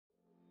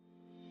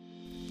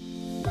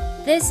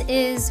This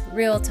is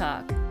Real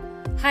Talk.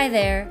 Hi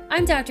there,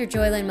 I'm Dr.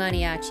 Joylyn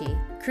Maniaci,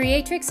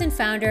 creatrix and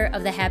founder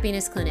of the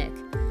Happiness Clinic.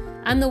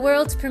 I'm the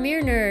world's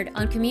premier nerd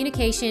on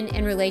communication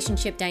and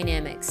relationship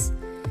dynamics,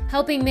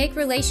 helping make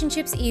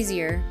relationships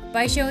easier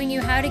by showing you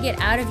how to get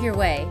out of your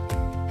way,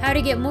 how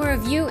to get more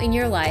of you in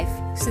your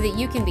life so that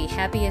you can be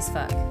happy as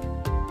fuck.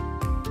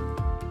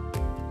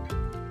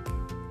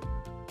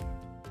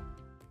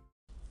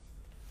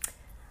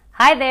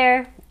 Hi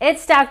there,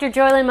 it's Dr.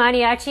 Joylyn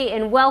Maniaci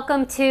and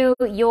welcome to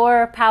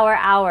your Power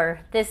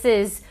Hour. This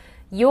is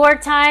your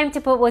time to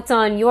put what's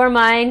on your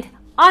mind,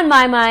 on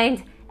my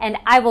mind, and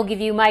I will give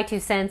you my 2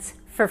 cents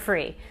for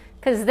free.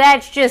 Because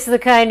that's just the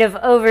kind of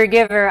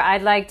overgiver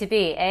I'd like to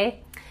be, eh?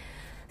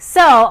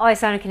 So, I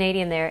sounded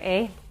Canadian there,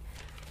 eh?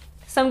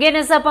 So I'm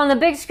getting this up on the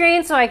big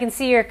screen so I can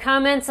see your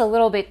comments a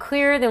little bit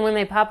clearer than when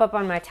they pop up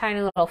on my tiny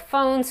little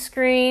phone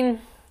screen.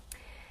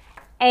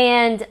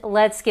 And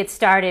let's get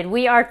started.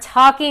 We are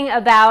talking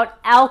about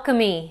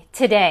alchemy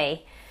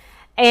today.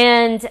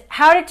 And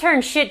how to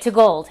turn shit to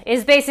gold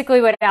is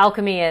basically what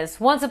alchemy is.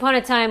 Once upon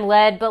a time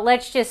lead, but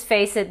let's just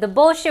face it, the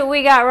bullshit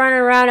we got running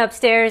around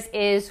upstairs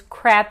is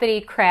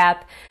crappity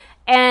crap.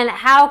 And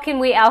how can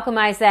we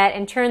alchemize that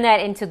and turn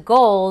that into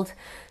gold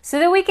so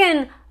that we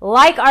can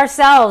like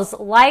ourselves,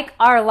 like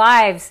our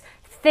lives,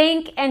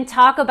 think and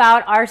talk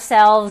about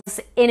ourselves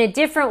in a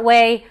different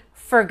way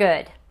for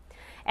good?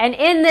 And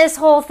in this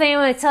whole thing,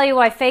 I'm going to tell you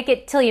why fake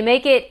it till you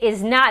make it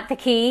is not the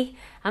key.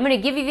 I'm going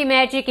to give you the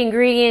magic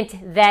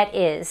ingredient that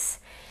is.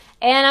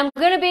 And I'm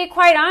going to be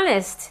quite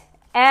honest.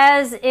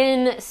 As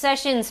in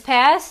sessions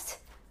past,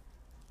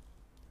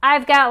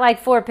 I've got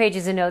like 4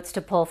 pages of notes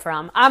to pull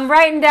from. I'm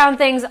writing down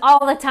things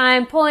all the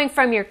time, pulling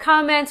from your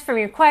comments, from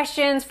your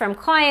questions, from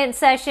client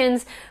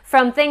sessions,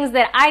 from things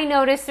that I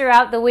notice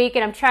throughout the week,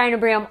 and I'm trying to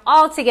bring them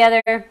all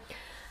together.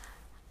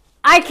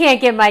 I can't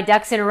get my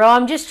ducks in a row.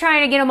 I'm just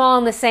trying to get them all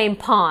in the same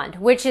pond,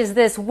 which is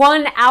this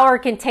 1 hour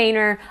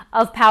container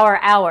of Power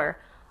Hour.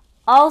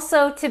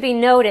 Also to be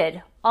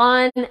noted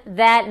on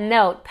that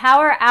note,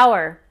 Power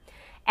Hour,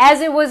 as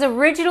it was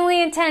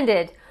originally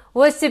intended,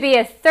 was to be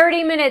a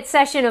 30-minute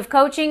session of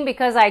coaching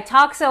because I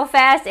talk so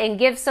fast and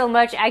give so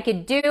much I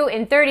could do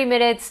in 30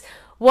 minutes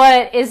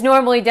what is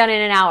normally done in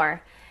an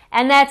hour.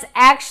 And that's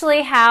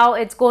actually how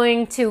it's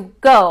going to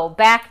go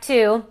back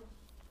to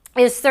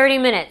is 30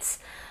 minutes.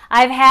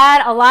 I've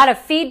had a lot of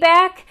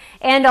feedback,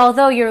 and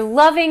although you're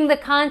loving the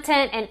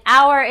content, an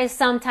hour is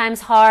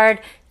sometimes hard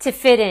to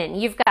fit in.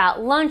 You've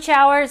got lunch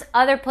hours,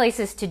 other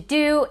places to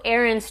do,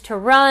 errands to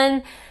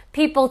run,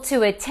 people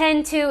to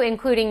attend to,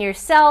 including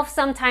yourself.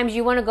 Sometimes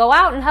you want to go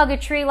out and hug a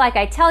tree like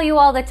I tell you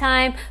all the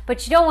time,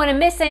 but you don't want to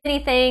miss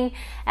anything.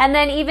 And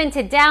then even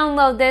to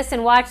download this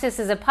and watch this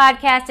as a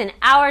podcast, an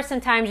hour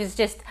sometimes is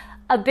just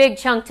a big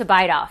chunk to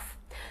bite off.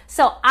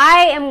 So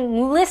I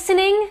am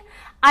listening,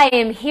 I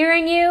am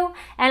hearing you,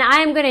 and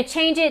I am going to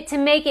change it to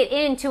make it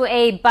into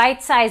a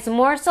bite-sized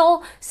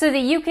morsel so that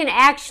you can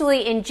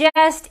actually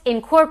ingest,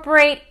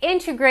 incorporate,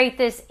 integrate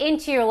this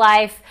into your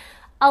life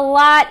a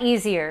lot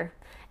easier.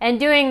 And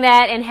doing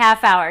that in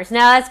half hours.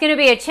 Now that's going to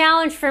be a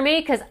challenge for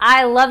me because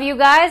I love you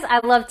guys. I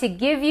love to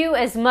give you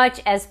as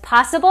much as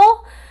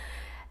possible.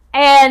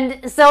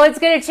 And so it's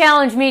going to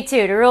challenge me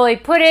too to really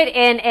put it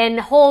in and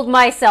hold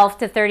myself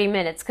to 30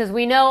 minutes because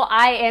we know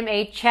I am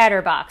a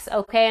chatterbox,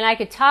 okay? And I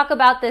could talk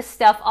about this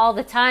stuff all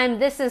the time.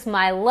 This is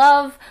my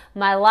love,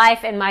 my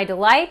life, and my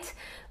delight.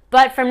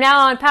 But from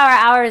now on, Power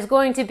Hour is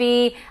going to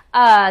be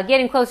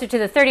getting closer to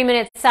the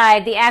 30-minute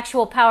side, the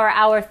actual Power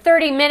Hour,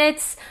 30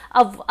 minutes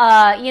of,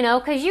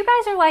 because you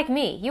guys are like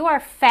me. You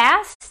are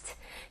fast,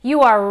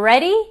 you are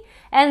ready,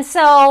 and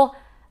so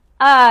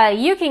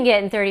you can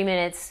get in 30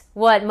 minutes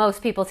what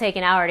most people take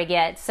an hour to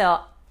get. So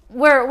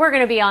we're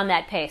going to be on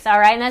that pace, all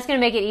right? And that's going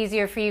to make it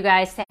easier for you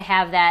guys to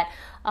have that.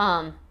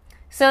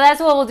 So that's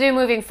what we'll do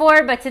moving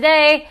forward. But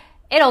today,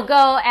 it'll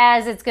go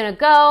as it's going to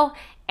go.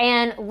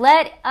 And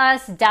let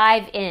us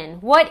dive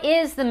in. What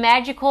is the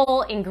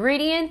magical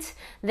ingredient,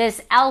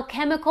 this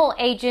alchemical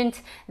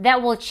agent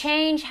that will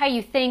change how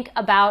you think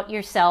about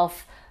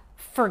yourself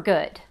for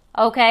good?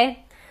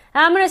 Okay?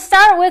 Now I'm going to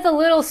start with a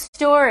little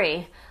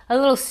story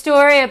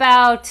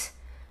about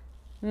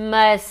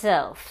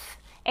myself.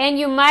 And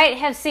you might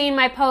have seen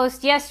my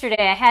post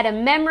yesterday. I had a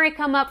memory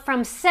come up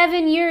from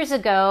 7 years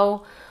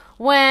ago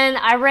when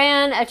I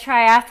ran a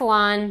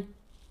triathlon.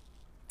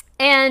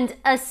 And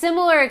a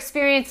similar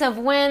experience of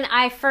when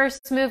I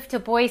first moved to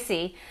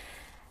Boise,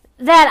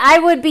 that I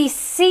would be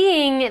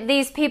seeing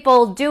these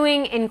people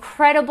doing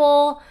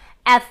incredible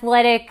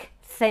athletic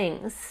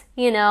things.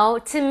 You know,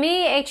 to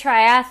me, a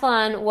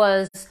triathlon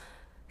was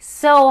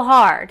so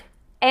hard.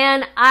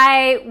 And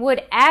I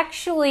would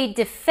actually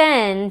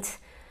defend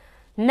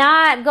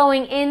not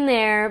going in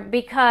there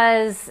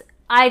because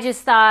I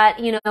just thought,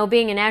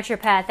 being a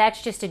naturopath,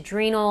 that's just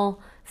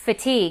adrenal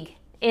fatigue.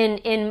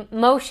 In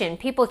motion,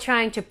 people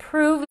trying to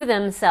prove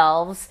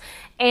themselves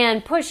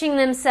and pushing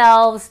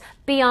themselves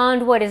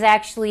beyond what is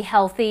actually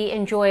healthy,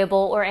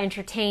 enjoyable, or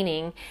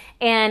entertaining.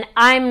 And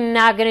I'm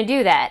not going to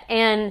do that.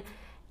 And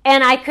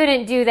And I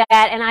couldn't do that,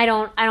 and I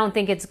don't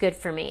think it's good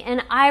for me.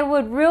 And I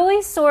would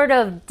really sort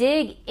of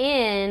dig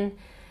in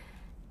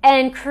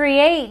and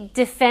create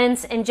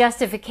defense and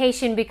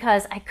justification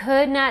because I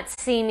could not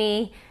see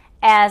me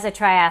as a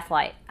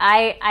triathlete.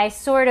 I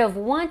sort of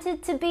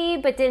wanted to be,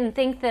 but didn't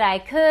think that I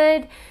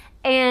could.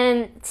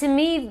 And to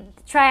me,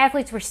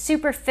 triathletes were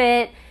super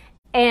fit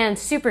and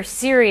super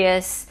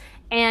serious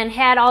and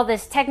had all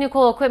this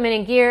technical equipment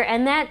and gear,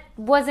 and that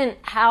wasn't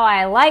how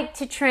I liked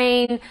to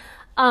train.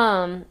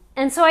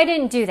 And so I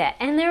didn't do that.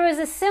 And there was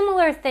a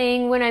similar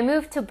thing when I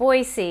moved to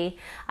Boise.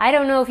 I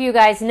don't know if you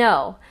guys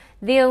know.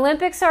 The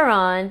Olympics are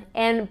on,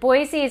 and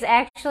Boise is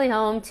actually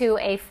home to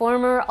a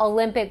former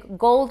Olympic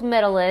gold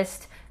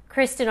medalist,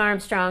 Kristen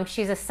Armstrong.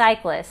 She's a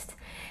cyclist.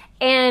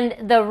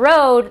 And the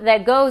road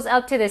that goes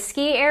up to the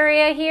ski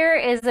area here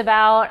is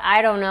about,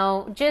 I don't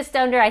know, just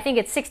under, I think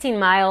it's 16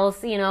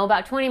 miles,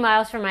 about 20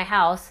 miles from my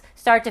house,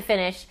 start to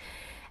finish.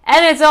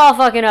 And it's all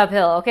fucking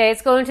uphill, okay?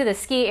 It's going to the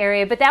ski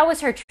area, but that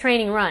was her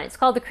training run. It's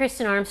called the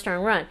Kristen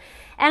Armstrong Run.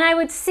 And I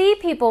would see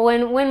people,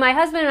 when my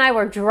husband and I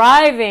were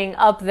driving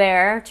up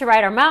there to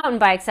ride our mountain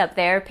bikes up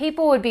there,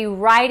 people would be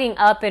riding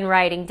up and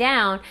riding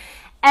down.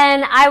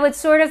 And I would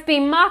sort of be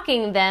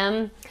mocking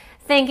them,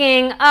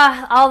 thinking,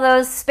 all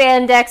those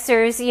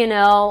spandexers,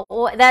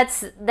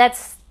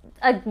 that's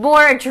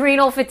more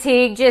adrenal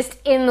fatigue just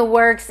in the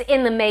works,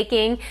 in the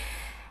making.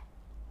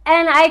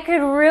 And I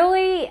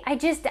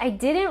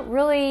didn't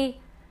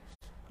really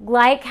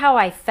like how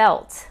I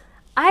felt.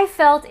 I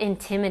felt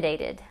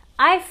intimidated.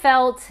 I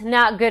felt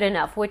not good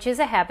enough, which is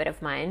a habit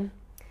of mine.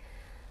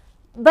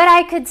 But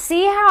I could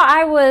see how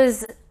I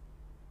was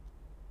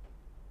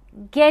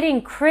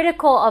getting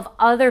critical of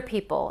other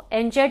people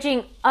and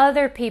judging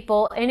other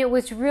people, and it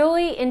was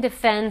really in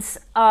defense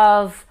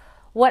of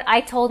what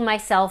I told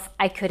myself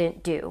I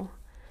couldn't do.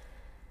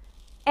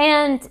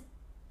 And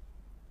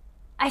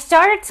I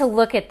started to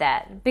look at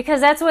that because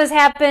that's what's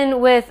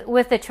happened with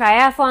the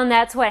triathlon.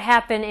 That's what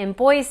happened in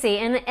Boise.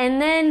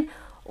 And then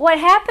what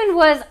happened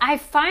was I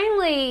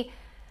finally,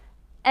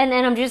 and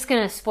I'm just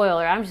going to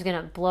spoiler, I'm just going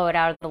to blow it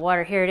out of the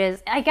water. Here it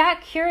is. I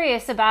got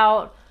curious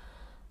about,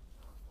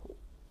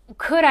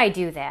 could I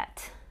do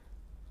that?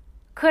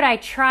 Could I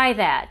try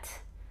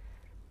that?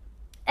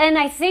 And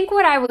I think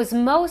what I was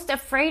most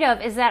afraid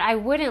of is that I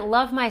wouldn't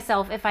love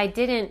myself if I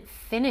didn't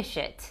finish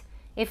it,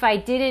 if I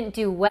didn't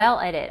do well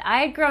at it.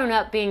 I had grown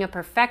up being a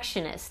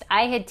perfectionist.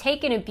 I had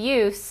taken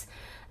abuse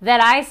that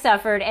I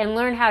suffered and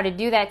learned how to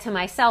do that to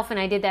myself, and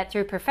I did that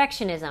through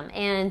perfectionism.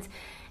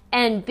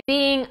 And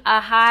being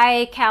a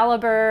high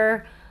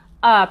caliber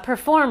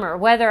performer,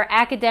 whether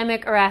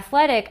academic or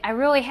athletic, I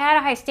really had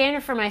a high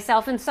standard for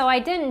myself, and so I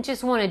didn't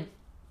just want to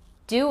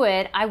do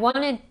it. I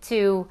wanted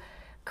to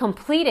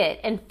complete it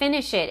and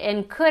finish it,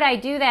 and could I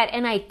do that?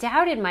 And I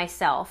doubted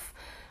myself.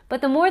 But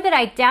the more that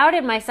I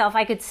doubted myself,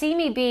 I could see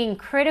me being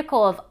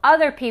critical of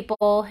other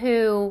people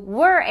who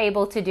were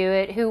able to do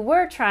it, who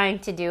were trying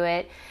to do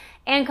it,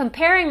 and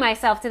comparing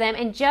myself to them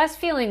and just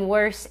feeling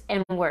worse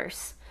and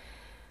worse.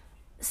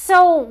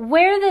 So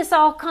where this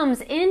all comes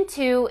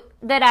into,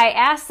 that I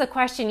asked the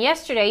question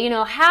yesterday,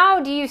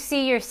 how do you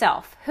see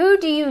yourself? Who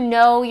do you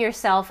know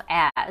yourself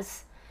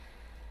as?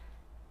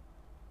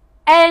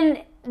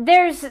 And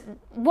there's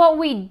what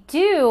we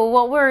do,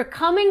 what we're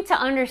coming to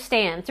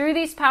understand through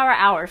these power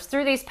hours,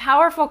 through these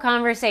powerful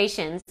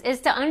conversations,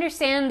 is to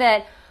understand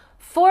that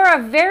for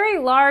a very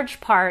large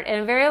part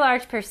and a very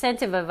large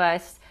percentage of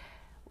us,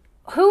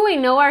 who we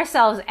know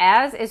ourselves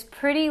as is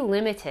pretty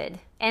limited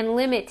and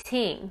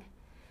limiting.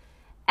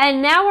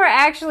 And now we're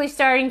actually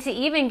starting to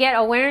even get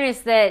awareness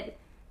that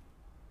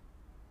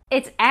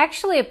it's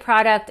actually a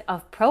product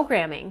of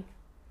programming.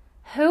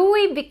 Who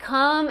we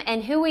become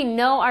and who we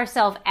know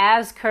ourselves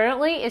as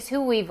currently is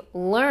who we've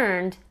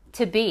learned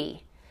to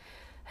be.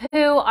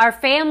 Who our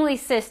family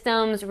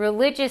systems,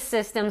 religious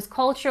systems,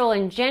 cultural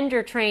and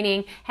gender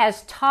training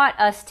has taught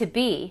us to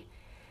be.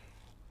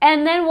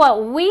 And then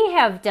what we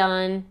have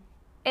done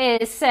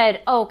is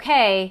said,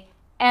 okay,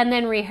 and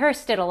then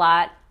rehearsed it a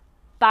lot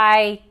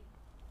by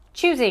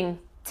choosing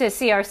to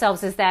see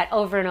ourselves as that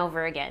over and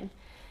over again.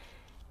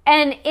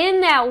 And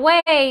in that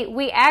way,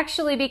 we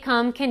actually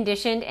become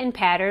conditioned and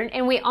patterned,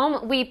 and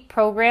we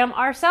program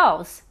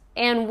ourselves,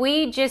 and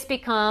we just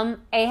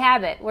become a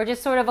habit. We're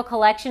just sort of a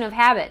collection of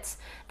habits.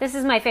 This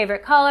is my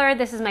favorite color.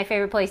 This is my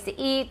favorite place to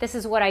eat. This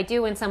is what I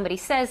do when somebody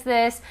says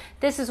this.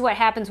 This is what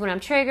happens when I'm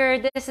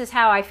triggered. This is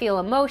how I feel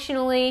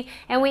emotionally.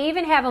 And we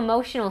even have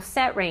emotional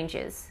set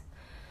ranges.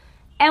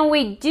 And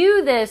we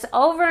do this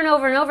over and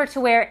over and over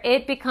to where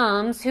it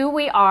becomes who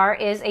we are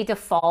is a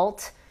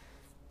default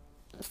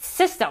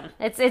system.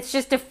 It's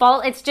just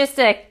default. It's just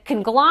a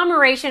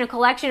conglomeration, a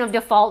collection of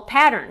default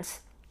patterns.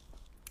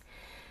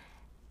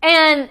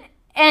 And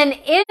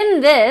in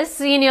this,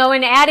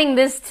 and adding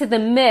this to the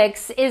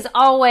mix is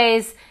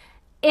always,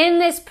 in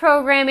this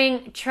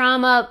programming,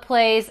 trauma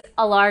plays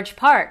a large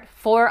part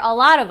for a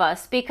lot of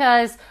us,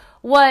 because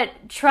what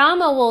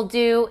trauma will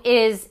do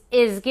is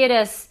get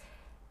us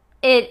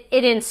it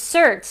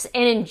inserts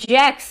and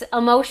injects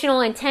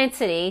emotional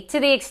intensity to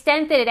the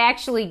extent that it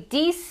actually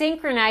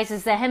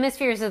desynchronizes the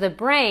hemispheres of the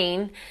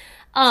brain,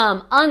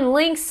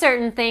 unlinks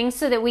certain things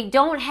so that we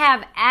don't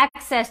have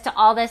access to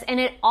all this. And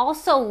it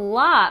also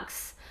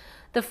locks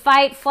the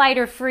fight, flight,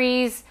 or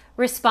freeze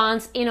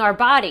response in our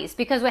bodies,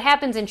 because what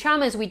happens in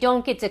trauma is we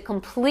don't get to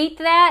complete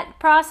that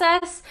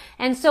process,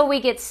 and so we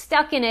get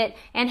stuck in it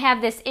and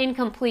have this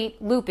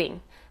incomplete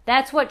looping.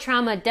 That's what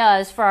trauma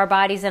does for our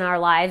bodies and our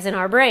lives and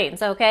our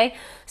brains, okay?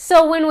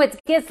 So when it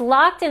gets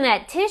locked in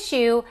that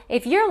tissue,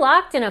 if you're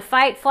locked in a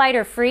fight, flight,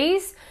 or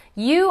freeze,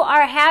 you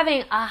are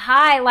having a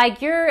high,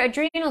 like your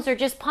adrenals are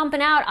just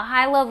pumping out a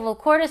high level of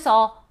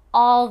cortisol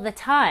all the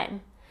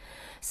time.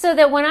 So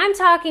that when I'm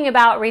talking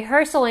about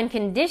rehearsal and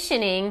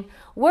conditioning,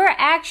 we're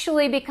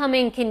actually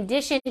becoming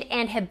conditioned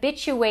and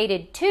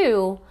habituated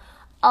to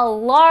a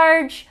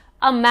large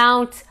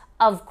amount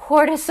of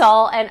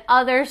cortisol and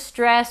other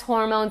stress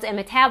hormones and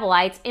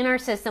metabolites in our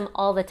system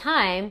all the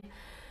time,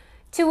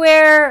 to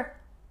where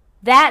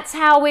that's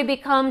how we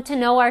become to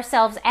know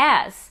ourselves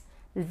as.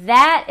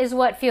 That is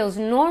what feels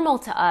normal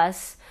to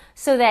us,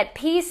 so that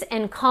peace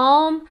and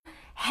calm,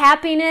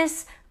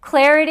 happiness,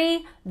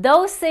 clarity,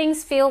 those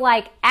things feel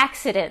like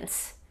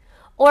accidents,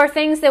 or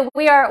things that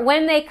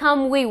when they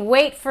come, we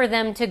wait for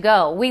them to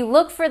go. We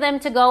look for them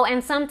to go,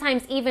 and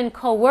sometimes even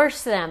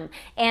coerce them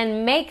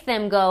and make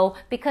them go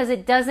because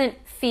it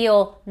doesn't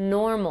feel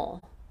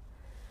normal.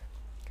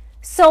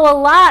 So a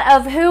lot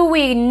of who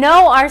we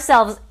know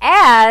ourselves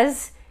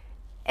as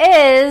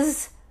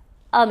is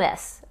a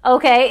mess,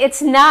 okay?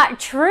 It's not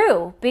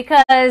true,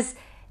 because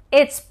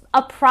it's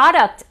a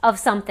product of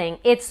something.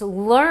 It's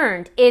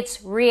learned,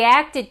 it's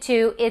reacted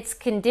to, it's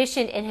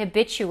conditioned and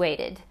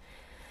habituated.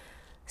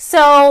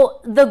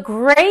 So the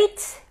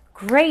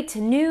great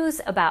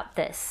news about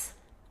this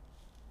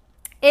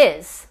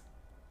is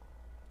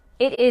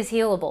it is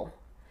healable.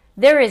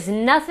 There is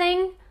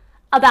nothing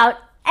about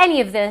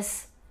any of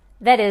this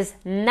that is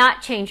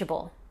not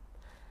changeable.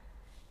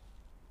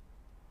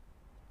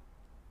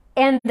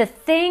 And the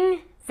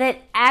thing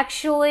that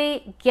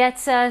actually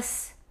gets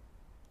us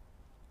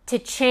to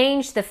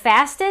change the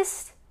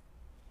fastest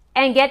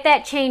and get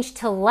that change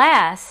to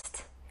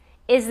last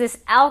is this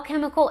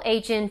alchemical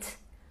agent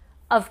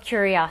of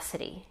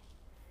curiosity.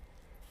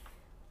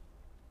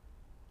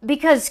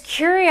 Because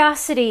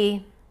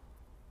curiosity,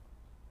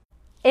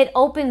 it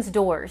opens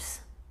doors.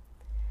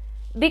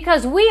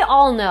 Because we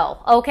all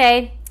know,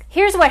 okay,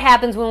 here's what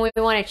happens when we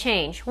want to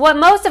change. What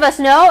most of us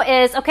know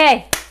is,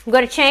 okay, I'm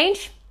going to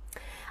change.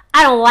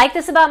 I don't like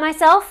this about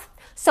myself,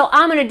 so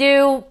I'm going to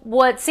do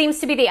what seems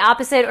to be the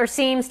opposite, or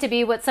seems to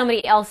be what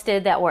somebody else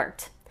did that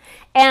worked.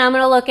 And I'm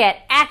going to look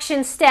at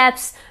action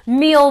steps,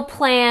 meal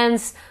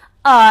plans,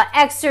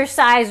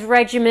 exercise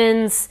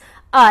regimens,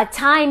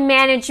 time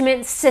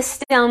management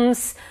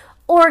systems,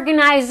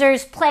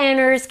 organizers,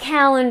 planners,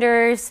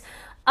 calendars.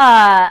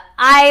 I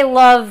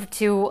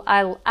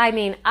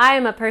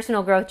am a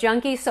personal growth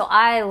junkie, so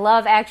I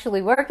love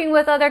actually working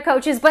with other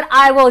coaches, but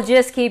I will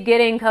just keep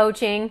getting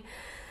coaching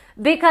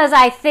because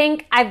I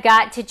think I've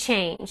got to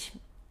change.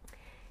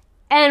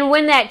 And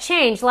when that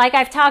change, like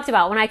I've talked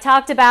about, when I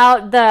talked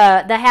about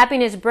the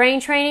happiness brain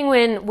training,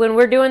 when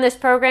we're doing this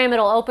program,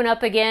 it'll open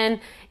up again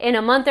in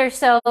a month or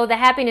so, the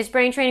happiness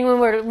brain training, when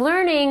we're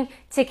learning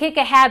to kick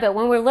a habit,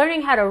 when we're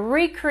learning how to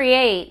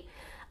recreate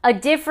a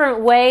different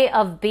way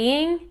of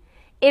being,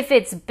 if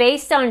it's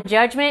based on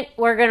judgment,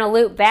 we're going to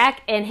loop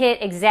back and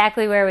hit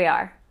exactly where we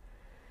are.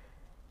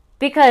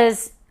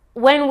 Because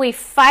when we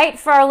fight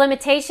for our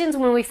limitations,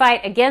 when we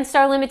fight against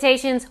our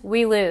limitations,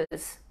 we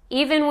lose.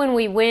 Even when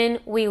we win,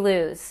 we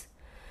lose.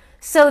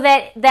 So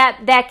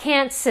that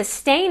can't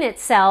sustain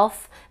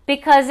itself,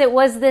 because it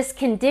was this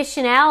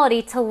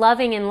conditionality to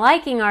loving and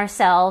liking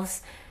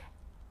ourselves.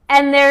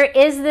 And there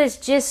is this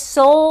just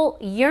soul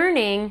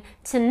yearning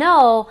to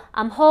know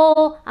I'm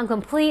whole, I'm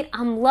complete,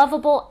 I'm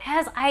lovable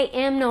as I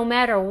am no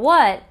matter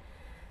what.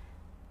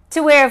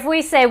 To where if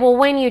we say, well,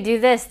 when you do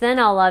this, then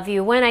I'll love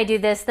you. When I do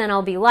this, then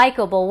I'll be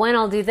likable. When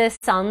I'll do this,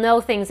 I'll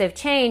know things have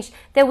changed.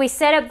 That we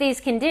set up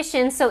these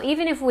conditions, so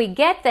even if we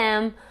get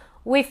them,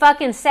 we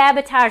fucking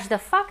sabotage the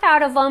fuck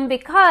out of them,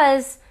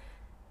 because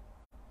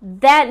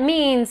that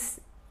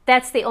means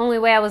that's the only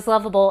way I was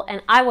lovable,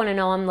 and I want to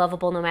know I'm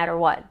lovable no matter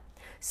what.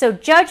 So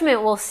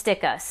judgment will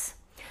stick us.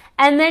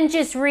 And then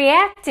just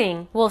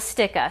reacting will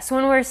stick us.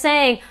 When we're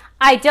saying,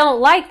 I don't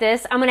like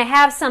this, I'm going to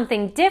have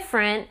something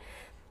different,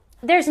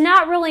 there's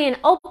not really an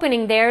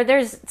opening there.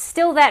 There's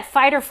still that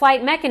fight or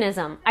flight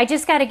mechanism. I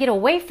just got to get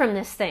away from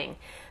this thing.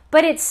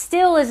 But it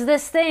still is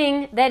this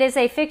thing that is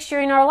a fixture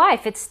in our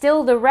life. It's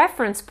still the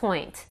reference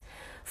point.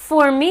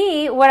 For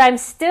me, what I'm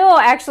still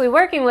actually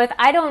working with,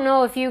 I don't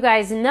know if you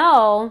guys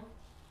know,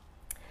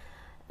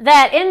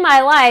 that in my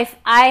life,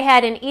 I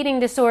had an eating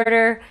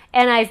disorder,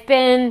 and I've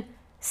been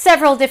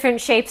several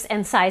different shapes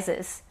and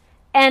sizes.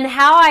 And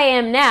how I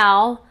am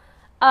now,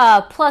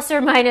 plus or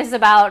minus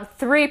about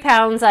 3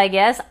 pounds, I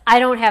guess. I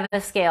don't have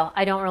a scale.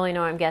 I don't really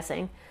know, I'm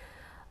guessing.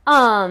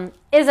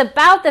 Is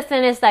about the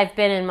thinnest I've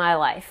been in my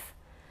life.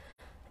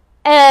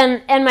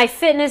 and my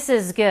fitness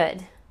is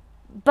good.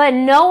 But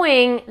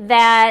knowing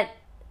that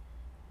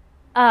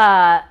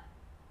I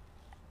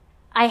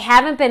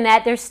haven't been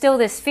that, there's still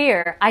this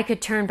fear. I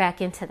could turn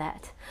back into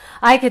that.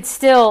 I could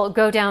still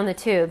go down the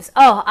tubes.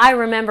 Oh, I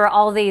remember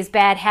all these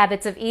bad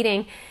habits of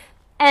eating,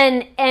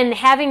 and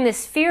having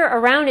this fear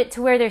around it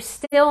to where there's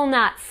still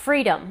not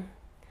freedom.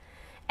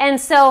 And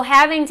so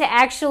having to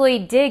actually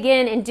dig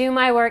in and do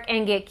my work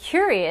and get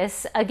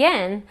curious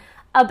again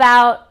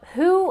about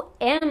who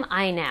am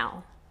I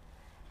now?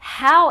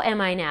 How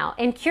am I now?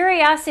 And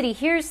curiosity,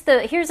 here's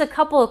a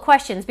couple of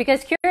questions,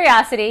 because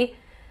curiosity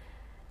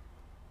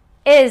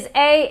is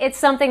it's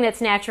something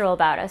that's natural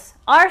about us.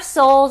 Our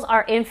souls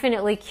are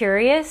infinitely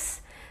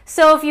curious.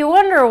 So if you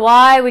wonder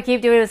why we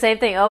keep doing the same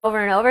thing over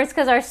and over, it's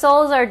because our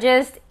souls are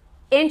just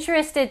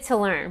interested to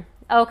learn,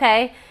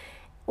 okay?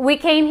 We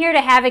came here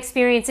to have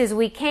experiences.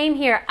 We came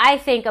here, I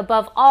think,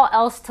 above all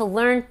else, to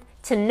learn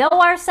to know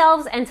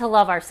ourselves and to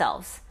love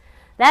ourselves.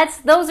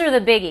 Those are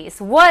the biggies.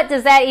 What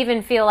does that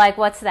even feel like?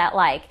 What's that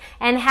like?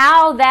 And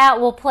how that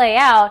will play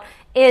out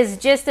is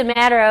just a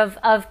matter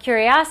of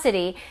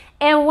curiosity.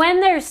 And when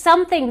there's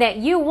something that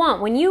you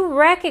want, when you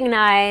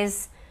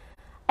recognize,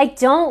 I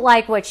don't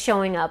like what's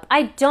showing up.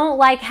 I don't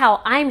like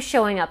how I'm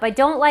showing up. I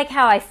don't like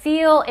how I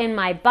feel in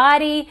my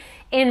body,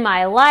 in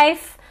my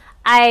life.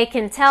 I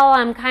can tell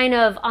I'm kind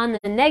of on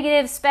the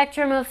negative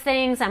spectrum of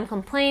things. I'm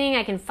complaining.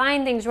 I can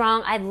find things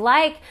wrong.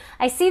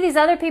 I see these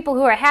other people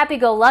who are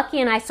happy-go-lucky,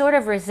 and I sort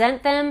of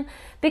resent them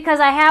because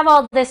I have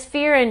all this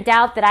fear and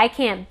doubt that I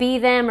can't be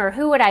them, or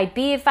who would I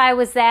be if I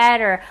was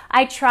that, or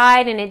I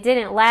tried and it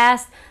didn't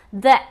last.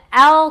 The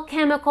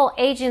alchemical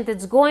agent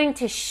that's going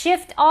to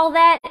shift all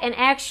that and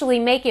actually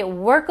make it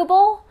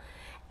workable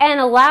and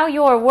allow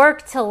your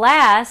work to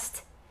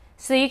last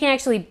so you can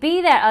actually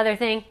be that other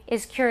thing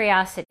is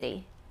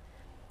curiosity.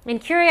 And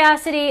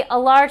curiosity, a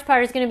large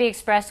part is going to be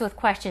expressed with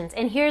questions.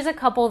 And here's a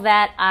couple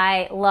that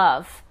I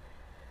love.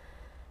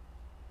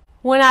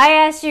 When I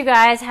asked you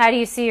guys, how do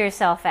you see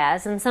yourself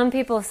as? And some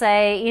people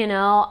say,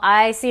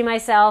 I see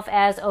myself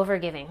as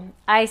overgiving.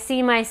 I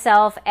see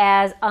myself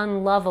as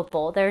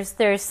unlovable.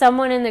 There's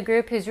someone in the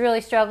group who's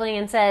really struggling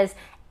and says,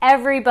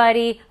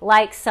 everybody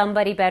likes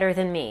somebody better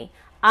than me.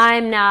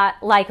 I'm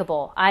not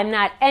likable. I'm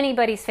not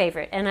anybody's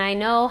favorite. And I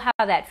know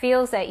how that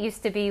feels. That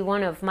used to be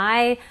one of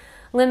my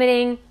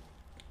limiting.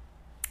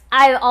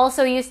 I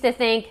also used to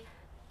think,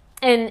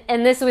 and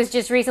this was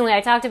just recently,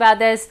 I talked about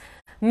this,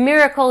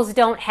 miracles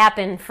don't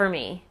happen for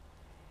me.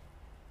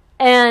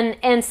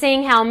 And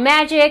seeing how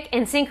magic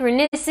and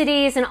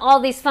synchronicities and all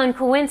these fun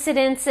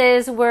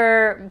coincidences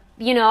were,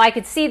 I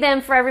could see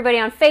them for everybody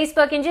on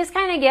Facebook and just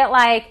kind of get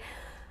like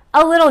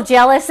a little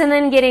jealous and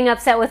then getting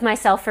upset with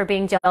myself for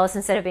being jealous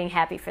instead of being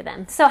happy for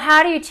them. So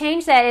how do you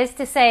change that is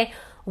to say,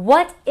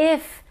 what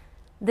if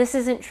this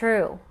isn't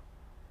true?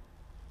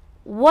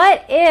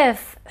 What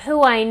if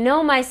who I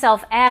know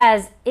myself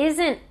as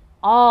isn't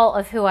all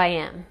of who I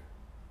am?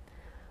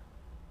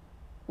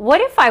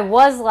 What if I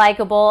was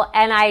likable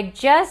and I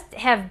just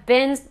have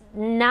been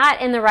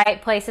not in the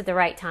right place at the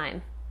right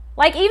time?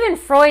 Like even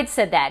Freud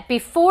said that.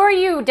 Before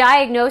you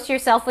diagnose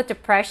yourself with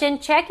depression,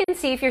 check and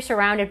see if you're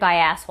surrounded by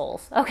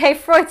assholes. Okay,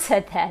 Freud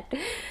said that.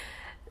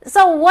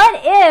 So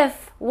what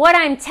if what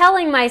I'm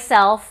telling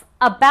myself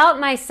about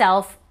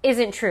myself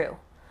isn't true?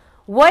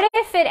 What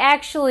if it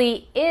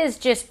actually is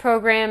just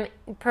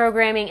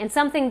programming and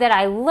something that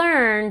I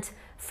learned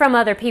from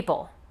other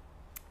people?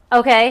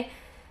 Okay?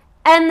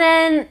 And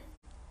then,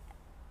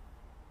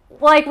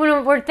 like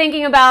when we're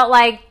thinking about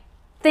like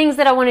things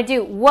that I want to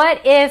do,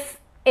 what if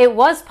it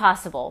was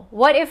possible?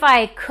 What if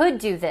I could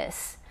do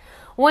this?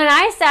 When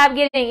I stopped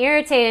getting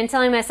irritated and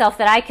telling myself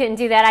that I couldn't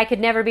do that, I could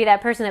never be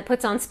that person that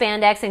puts on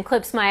spandex and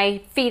clips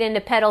my feet into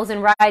pedals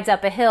and rides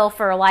up a hill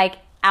for like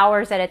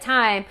hours at a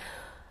time,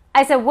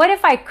 I said, what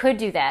if I could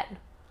do that?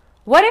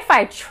 What if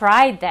I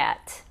tried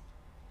that?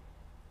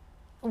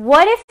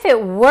 What if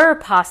it were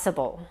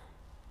possible?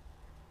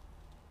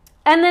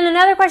 And then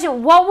another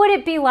question, what would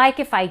it be like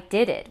if I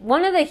did it?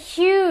 One of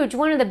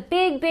the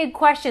big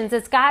questions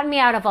that's gotten me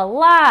out of a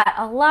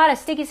lot of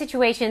sticky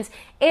situations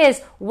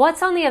is,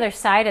 what's on the other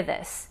side of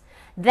this?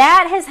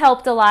 That has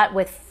helped a lot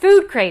with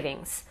food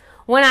cravings.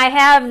 When I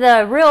have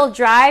the real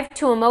drive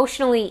to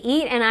emotionally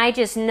eat and I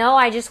just know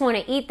I just want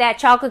to eat that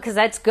chocolate because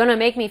that's going to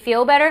make me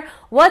feel better,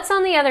 what's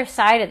on the other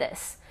side of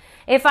this?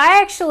 If I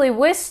actually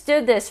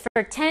withstood this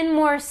for 10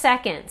 more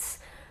seconds,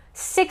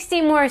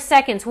 60 more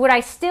seconds, would I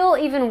still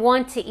even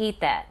want to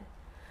eat that?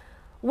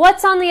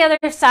 What's on the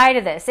other side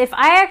of this? If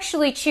I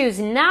actually choose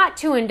not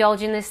to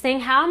indulge in this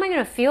thing, how am I going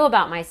to feel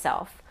about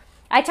myself?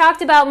 I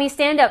talked about me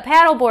stand-up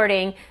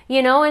paddleboarding,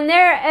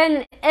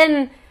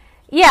 and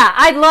yeah,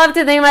 I'd love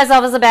to think of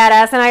myself as a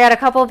badass, and I got a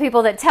couple of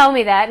people that tell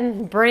me that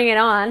and bring it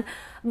on.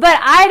 But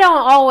I don't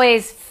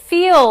always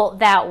feel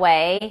that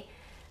way.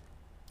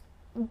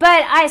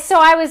 But I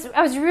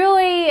was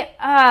really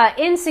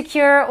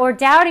insecure or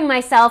doubting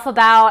myself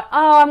about,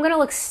 I'm going to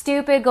look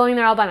stupid going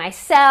there all by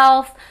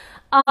myself.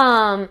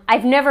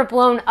 I've never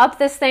blown up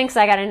this thing because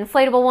I got an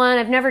inflatable one.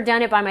 I've never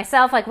done it by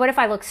myself. Like, what if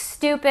I look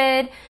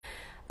stupid?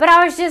 But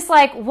I was just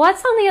like,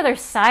 what's on the other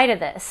side of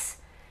this?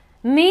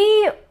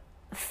 Me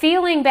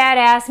feeling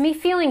badass, me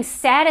feeling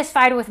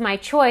satisfied with my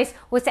choice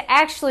was to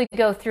actually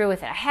go through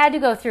with it. I had to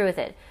go through with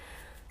it.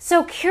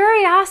 So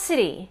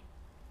curiosity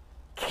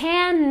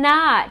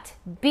cannot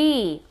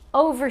be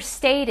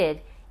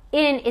overstated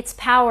in its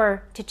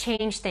power to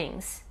change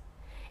things,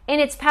 in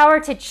its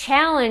power to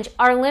challenge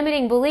our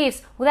limiting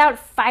beliefs without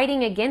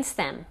fighting against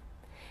them.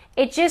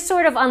 It just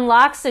sort of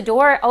unlocks the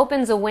door,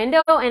 opens a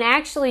window, and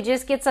actually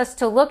just gets us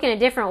to look in a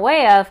different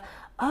way of,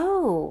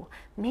 oh,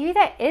 maybe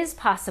that is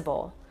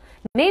possible.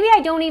 Maybe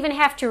I don't even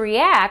have to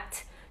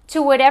react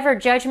to whatever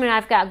judgment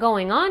I've got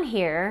going on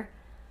here.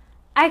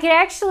 I could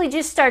actually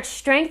just start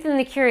strengthening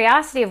the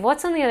curiosity of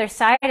what's on the other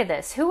side of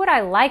this. Who would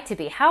I like to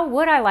be? How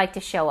would I like to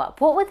show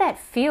up? What would that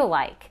feel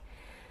like?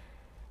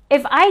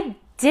 If I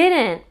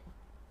didn't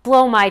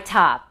blow my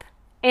top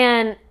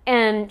and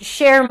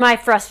share my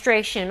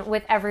frustration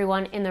with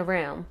everyone in the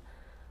room,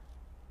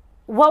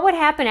 what would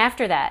happen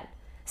after that?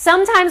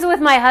 Sometimes with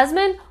my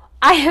husband,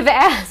 I have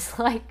asked,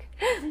 like,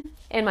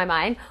 in my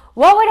mind,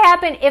 what would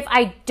happen if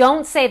I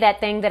don't say that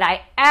thing that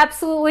I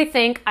absolutely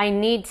think I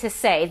need to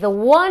say? The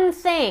one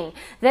thing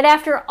that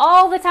after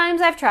all the times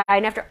I've tried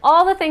and after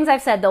all the things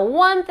I've said, the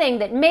one thing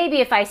that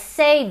maybe if I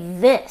say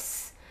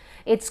this,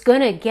 it's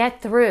gonna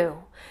get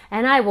through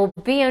and I will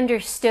be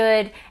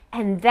understood,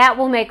 and that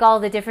will make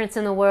all the difference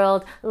in the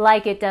world,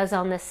 like it does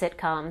on the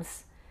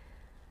sitcoms.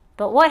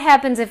 But what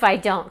happens if I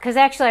don't? Because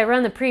actually I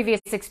run the previous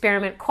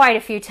experiment quite a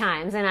few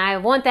times, and I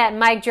want that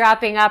mic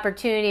dropping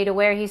opportunity to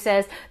where he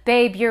says,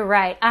 babe, you're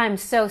right. I'm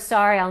so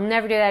sorry. I'll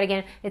never do that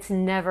again. It's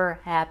never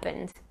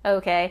happened.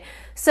 Okay?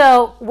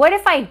 So what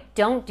if I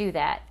don't do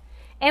that?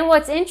 And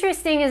what's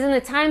interesting is in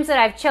the times that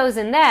I've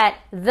chosen that,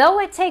 though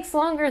it takes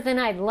longer than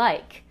I'd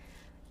like,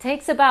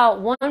 takes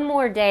about one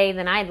more day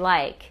than I'd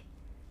like,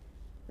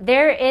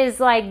 there is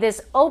like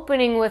this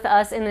opening with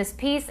us in this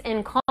peace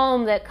and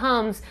calm that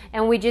comes,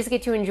 and we just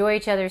get to enjoy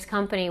each other's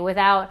company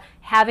without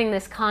having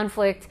this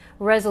conflict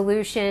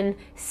resolution,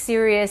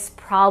 serious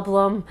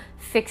problem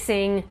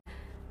fixing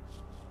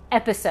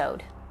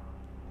episode.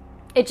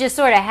 It just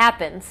sort of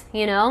happens,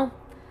 you know?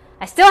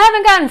 I still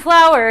haven't gotten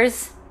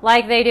flowers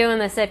like they do in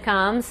the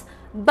sitcoms,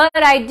 but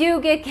I do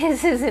get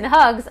kisses and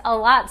hugs a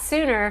lot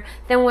sooner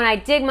than when I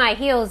dig my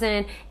heels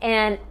in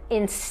and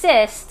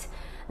insist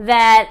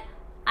that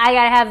I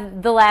gotta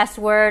have the last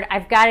word.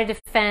 I've got to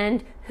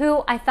defend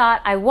who I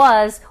thought I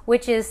was,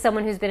 which is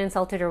someone who's been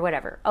insulted or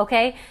whatever,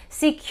 okay?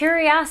 See,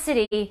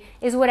 curiosity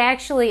is what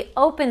actually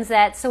opens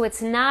that, so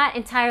it's not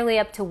entirely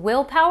up to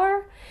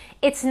willpower.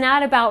 It's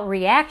not about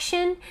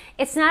reaction.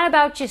 It's not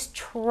about just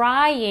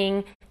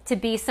trying to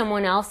be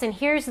someone else. And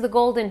here's the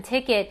golden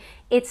ticket.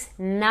 It's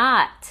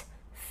not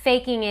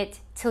faking it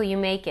till you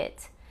make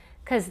it.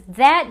 Because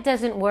that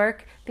doesn't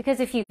work,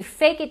 because if you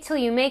fake it till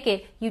you make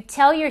it, you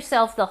tell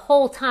yourself the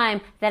whole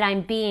time that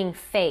I'm being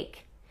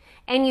fake.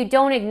 And you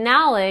don't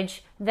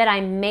acknowledge that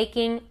I'm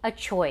making a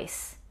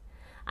choice.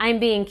 I'm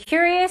being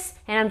curious,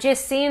 and I'm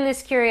just seeing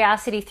this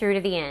curiosity through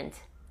to the end.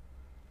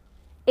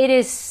 It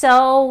is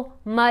so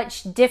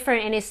much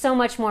different and is so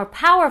much more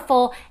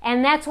powerful,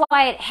 and that's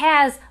why it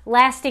has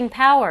lasting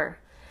power.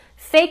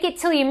 Fake it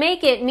till you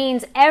make it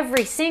means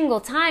every single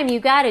time you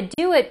got to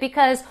do it,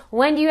 because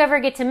when do you ever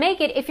get to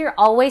make it if you're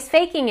always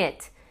faking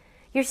it?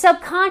 Your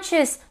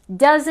subconscious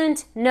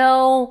doesn't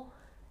know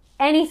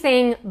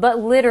anything but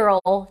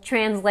literal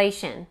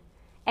translation.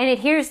 And it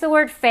hears the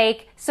word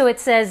fake, so it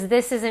says,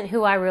 this isn't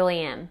who I really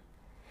am.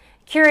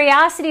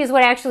 Curiosity is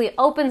what actually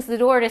opens the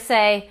door to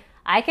say,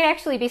 I could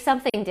actually be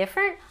something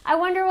different? I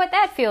wonder what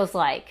that feels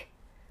like.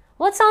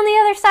 What's on the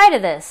other side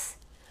of this?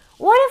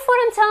 What if what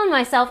I'm telling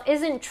myself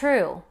isn't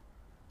true?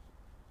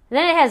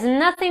 Then it has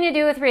nothing to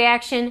do with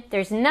reaction.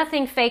 There's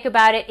nothing fake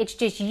about it. It's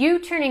just you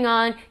turning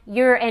on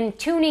and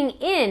tuning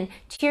in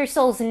to your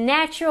soul's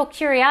natural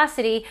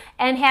curiosity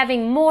and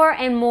having more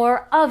and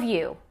more of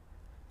you.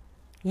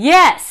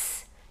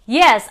 Yes.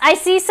 Yes. I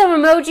see some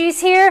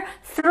emojis here.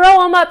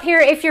 Throw them up here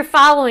if you're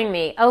following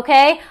me,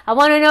 okay? I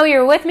want to know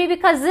you're with me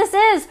because this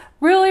is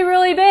really,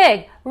 really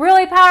big,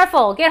 really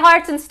powerful. Get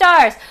hearts and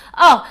stars.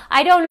 Oh,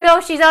 I don't know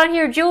if she's on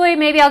here, Julie.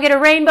 Maybe I'll get a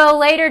rainbow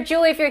later.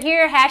 Julie, if you're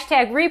here,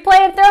 hashtag replay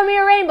and throw me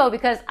a rainbow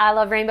because I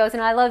love rainbows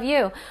and I love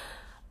you.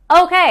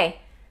 Okay,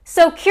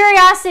 so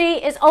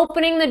curiosity is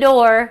opening the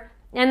door,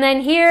 and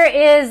then here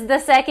is the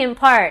second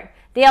part.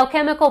 The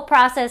alchemical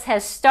process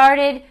has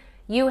started.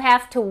 You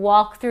have to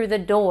walk through the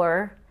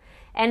door.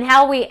 And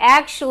how we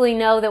actually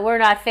know that we're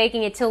not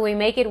faking it till we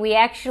make it, we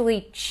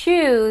actually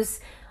choose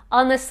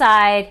on the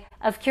side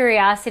of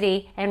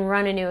curiosity and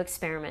run a new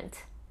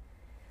experiment.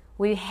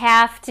 We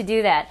have to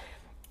do that.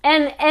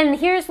 And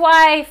here's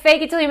why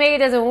fake it till you make it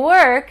doesn't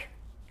work.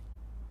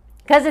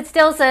 Because it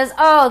still says,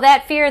 oh,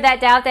 that fear,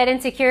 that doubt, that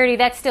insecurity,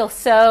 that's still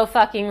so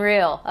fucking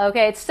real.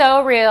 Okay, it's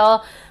so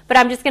real, but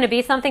I'm just going to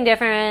be something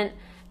different,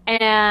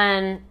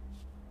 and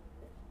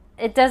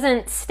it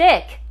doesn't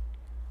stick.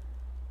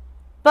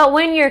 But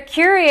when you're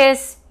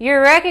curious, you're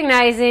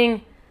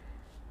recognizing,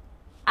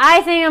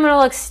 I think I'm going to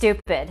look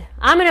stupid.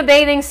 I'm in a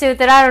bathing suit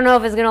that I don't know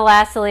if it's going to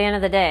last till the end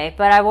of the day,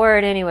 but I wore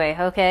it anyway,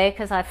 okay?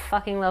 Because I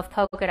fucking love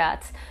polka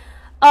dots.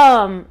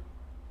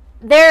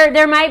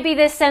 There might be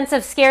this sense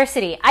of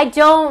scarcity. I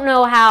don't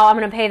know how I'm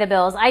going to pay the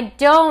bills. I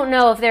don't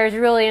know if there's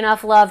really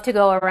enough love to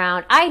go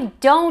around. I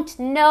don't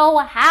know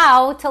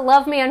how to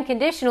love me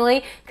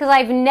unconditionally because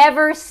I've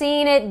never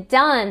seen it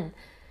done.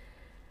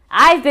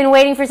 I've been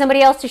waiting for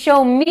somebody else to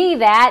show me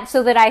that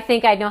so that I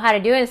think I'd know how to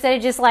do it instead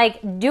of just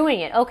like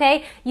doing it,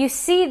 okay? You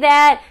see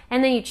that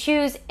and then you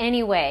choose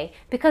anyway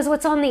because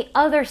what's on the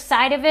other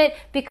side of it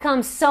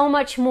becomes so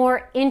much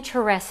more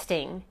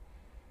interesting.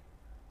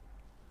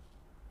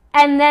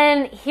 And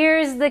then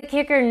here's the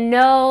kicker,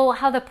 know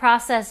how the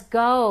process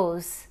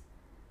goes.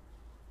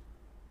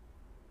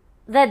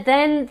 That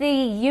then the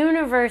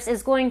universe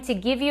is going to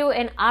give you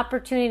an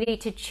opportunity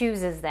to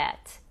choose as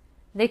that.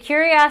 The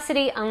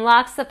curiosity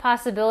unlocks the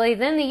possibility.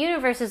 Then the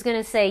universe is going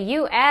to say,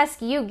 you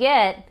ask, you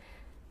get.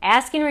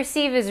 Ask and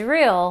receive is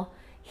real.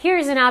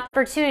 Here's an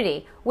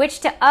opportunity.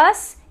 Which to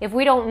us, if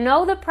we don't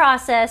know the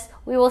process,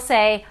 we will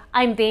say,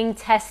 I'm being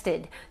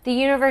tested. The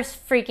universe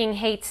freaking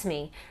hates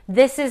me.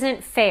 This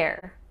isn't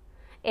fair.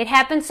 It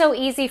happens so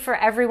easy for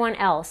everyone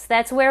else.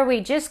 That's where we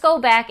just go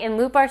back and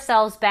loop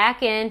ourselves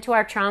back into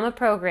our trauma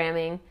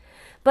programming.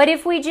 But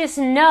if we just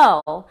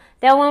know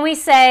that when we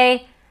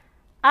say,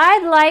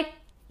 I'd like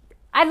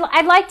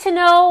to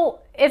know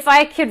if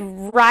I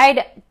could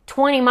ride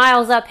 20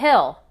 miles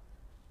uphill.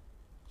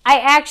 I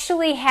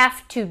actually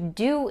have to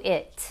do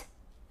it.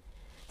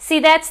 See,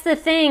 that's the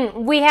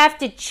thing. We have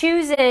to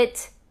choose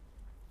it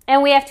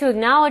and we have to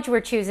acknowledge we're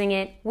choosing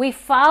it. We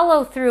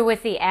follow through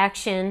with the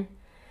action.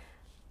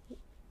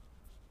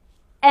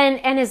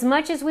 And as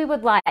much as we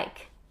would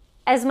like,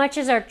 as much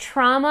as our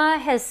trauma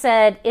has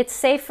said it's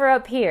safer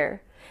up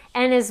here,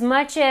 and as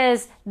much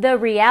as the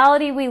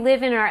reality we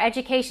live in our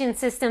education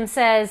system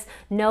says,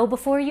 know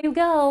before you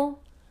go,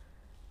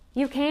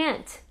 you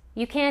can't.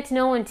 You can't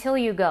know until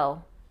you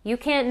go. You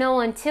can't know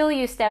until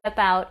you step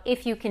out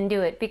if you can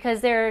do it. Because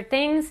there are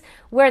things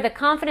where the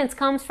confidence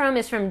comes from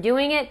is from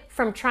doing it,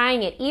 from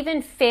trying it.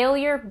 Even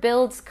failure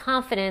builds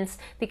confidence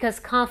because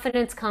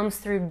confidence comes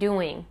through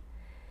doing.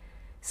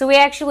 So we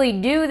actually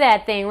do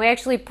that thing. We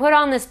actually put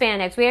on the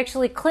spandex. We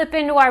actually clip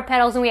into our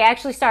pedals and we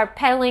actually start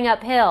pedaling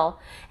uphill.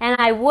 And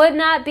I would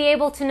not be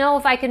able to know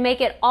if I could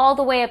make it all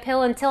the way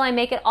uphill until I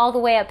make it all the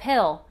way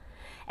uphill.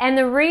 And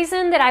the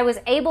reason that I was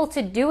able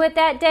to do it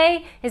that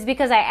day is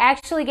because I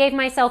actually gave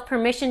myself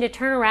permission to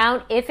turn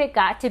around if it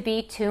got to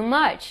be too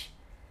much.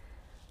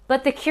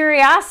 But the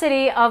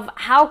curiosity of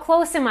how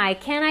close am I?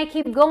 Can I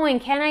keep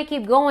going? Can I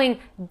keep going?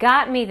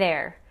 Got me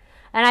there.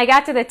 And I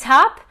got to the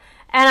top.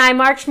 And I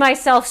marched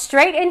myself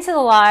straight into the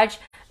lodge,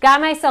 got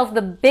myself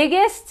the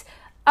biggest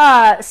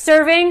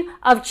serving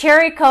of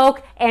cherry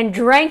Coke, and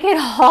drank it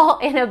all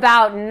in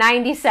about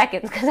 90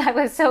 seconds because I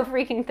was so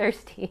freaking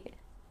thirsty.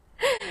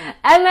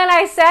 And then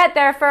I sat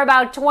there for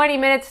about 20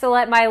 minutes to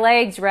let my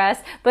legs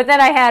rest, but then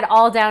I had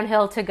all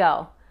downhill to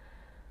go.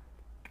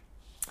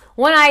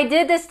 When I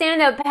did the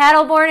stand-up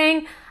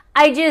paddleboarding,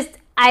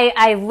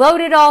 I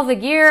loaded all the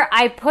gear,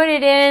 I put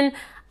it in,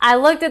 I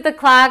looked at the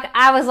clock.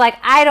 I was like,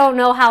 I don't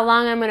know how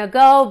long I'm going to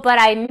go, but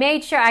I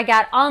made sure I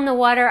got on the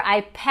water.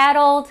 I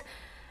paddled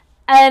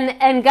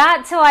and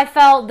got till I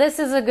felt this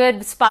is a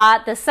good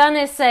spot. The sun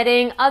is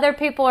setting. Other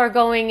people are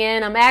going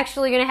in. I'm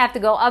actually going to have to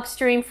go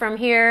upstream from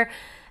here.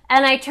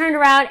 And I turned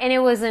around and it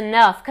was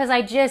enough because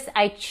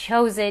I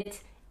chose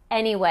it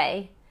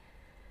anyway.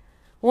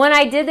 When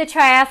I did the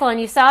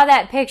triathlon, you saw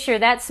that picture.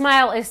 That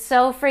smile is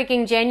so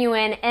freaking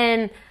genuine.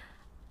 And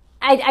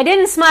I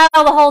didn't smile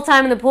the whole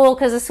time in the pool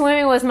because the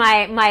swimming was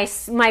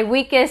my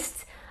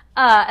weakest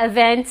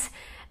event,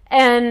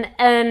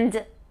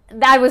 and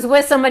I was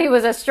with somebody who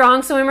was a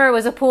strong swimmer. It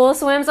was a pool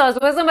swim, so I was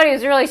with somebody who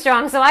was really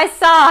strong. So I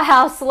saw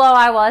how slow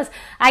I was.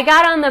 I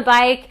got on the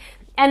bike,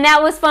 and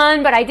that was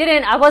fun, but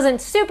I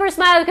wasn't super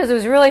smiley because it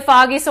was really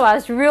foggy, so I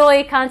was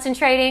really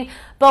concentrating.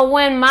 But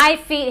when my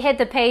feet hit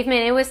the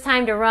pavement, it was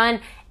time to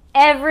run.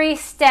 Every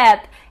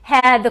step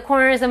had the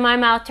corners of my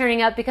mouth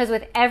turning up because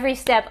with every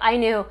step I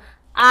knew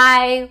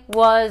I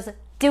was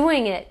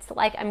doing it.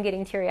 Like I'm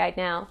getting teary-eyed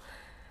now.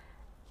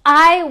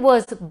 I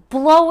was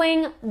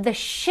blowing the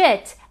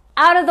shit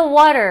out of the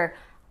water.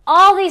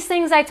 All these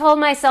things I told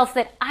myself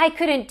that I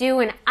couldn't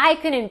do and I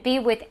couldn't be,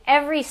 with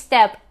every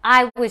step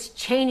I was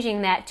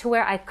changing that to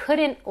where I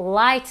couldn't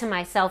lie to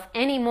myself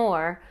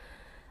anymore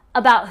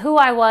about who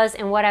I was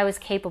and what I was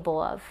capable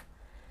of.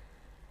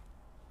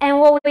 And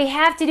what we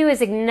have to do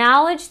is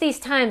acknowledge these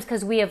times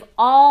because we have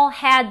all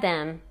had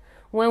them.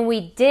 When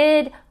we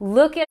did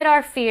look at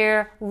our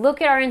fear,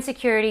 look at our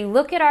insecurity,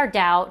 look at our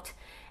doubt,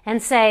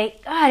 and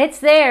say, God, it's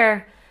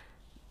there,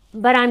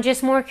 but I'm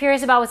just more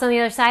curious about what's on the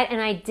other side,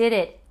 and I did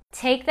it.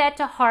 Take that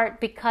to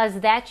heart because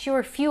that's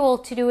your fuel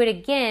to do it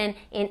again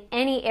in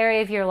any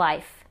area of your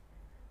life.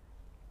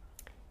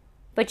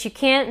 But you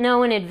can't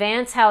know in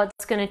advance how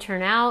it's going to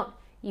turn out.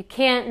 You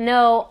can't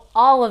know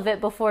all of it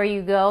before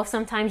you go.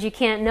 Sometimes you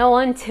can't know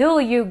until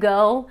you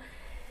go.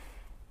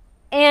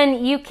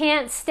 And you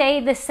can't stay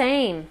the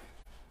same.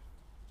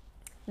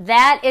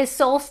 That is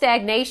soul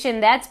stagnation.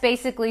 That's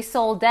basically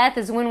soul death,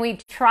 is when we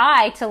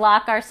try to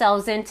lock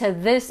ourselves into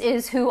this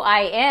is who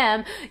I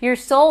am. Your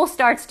soul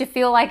starts to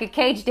feel like a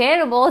caged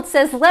animal. It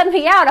says, let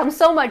me out. I'm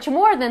so much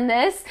more than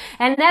this.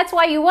 And that's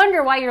why you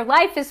wonder why your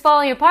life is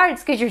falling apart.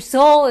 It's because your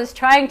soul is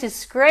trying to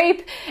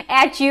scrape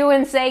at you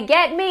and say,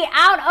 get me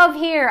out of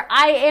here.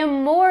 I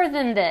am more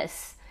than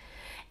this.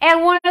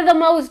 And one of the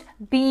most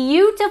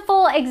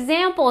beautiful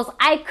examples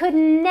I could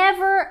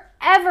never,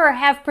 ever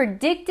have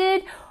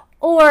predicted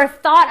or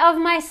thought of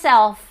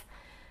myself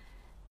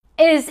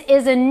is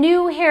a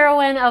new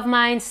heroine of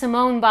mine,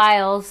 Simone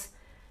Biles,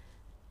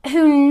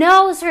 who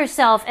knows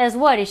herself as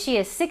what? Is she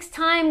a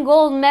 6-time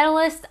gold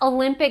medalist,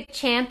 Olympic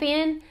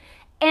champion?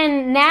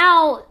 And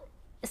now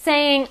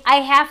saying,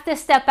 I have to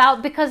step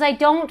out because I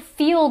don't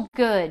feel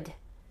good.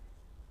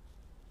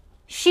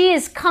 She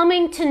is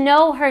coming to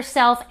know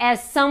herself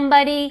as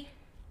somebody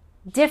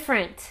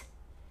different.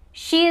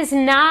 She is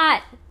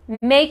not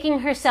making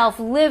herself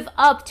live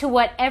up to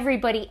what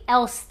everybody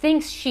else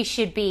thinks she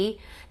should be,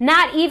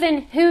 not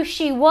even who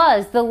she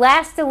was. The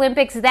last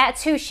Olympics,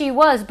 that's who she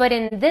was. But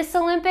in this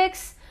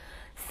Olympics,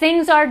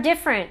 things are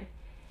different.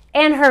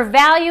 And her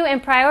value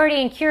and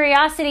priority and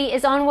curiosity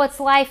is on what's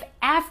life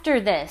after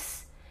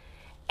this.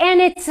 And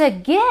it's a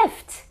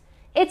gift.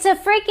 It's a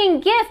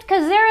freaking gift,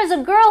 because there is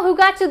a girl who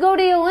got to go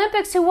to the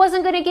Olympics who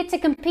wasn't going to get to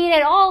compete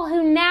at all,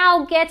 who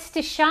now gets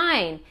to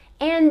shine.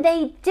 And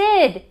they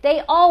did.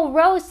 They all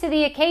rose to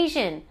the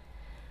occasion.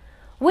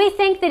 We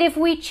think that if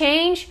we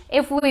change,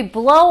 if we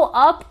blow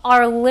up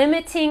our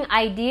limiting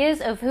ideas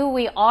of who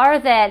we are,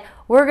 that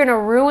we're going to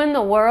ruin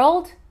the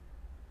world.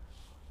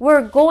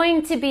 We're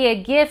going to be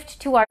a gift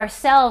to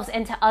ourselves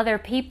and to other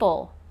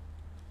people.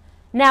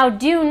 Now,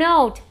 do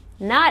note,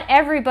 not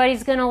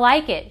everybody's going to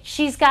like it.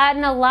 She's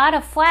gotten a lot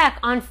of flack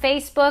on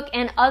Facebook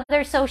and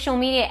other social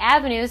media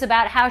avenues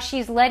about how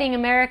she's letting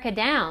America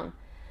down.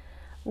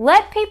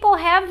 Let people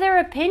have their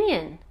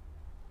opinion.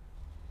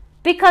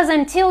 Because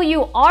until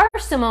you are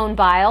Simone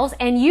Biles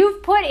and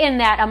you've put in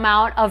that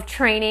amount of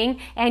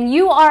training and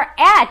you are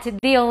at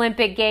the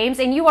Olympic Games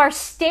and you are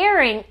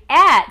staring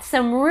at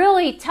some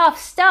really tough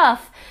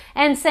stuff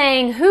and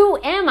saying, who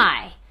am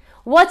I?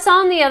 What's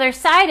on the other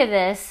side of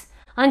this?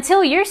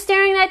 Until you're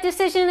staring that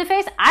decision in the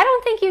face, I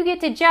don't think you get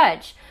to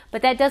judge.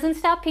 But that doesn't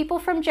stop people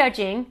from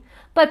judging.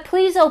 But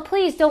please, oh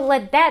please, don't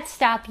let that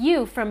stop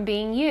you from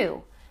being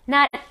you.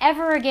 Not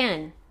ever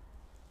again.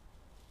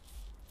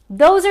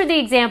 Those are the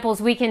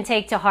examples we can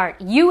take to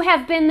heart. You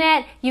have been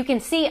that. You can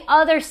see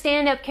other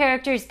stand-up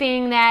characters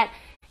being that.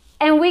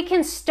 And we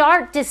can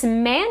start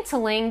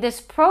dismantling this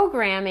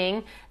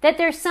programming that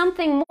there's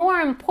something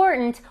more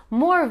important,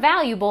 more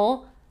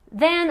valuable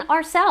than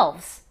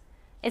ourselves.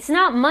 It's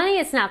not money,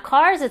 it's not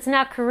cars, it's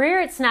not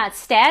career, it's not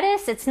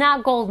status, it's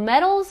not gold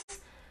medals.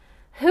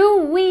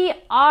 Who we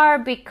are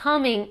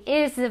becoming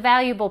is the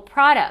valuable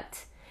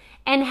product.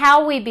 And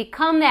how we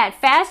become that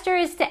faster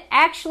is to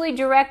actually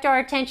direct our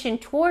attention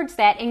towards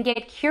that and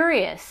get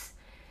curious.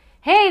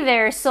 Hey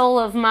there, soul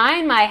of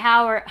mine, my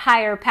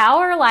higher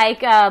power,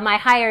 like my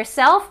higher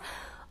self.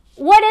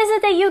 What is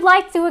it that you'd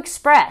like to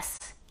express?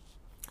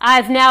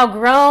 I've now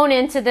grown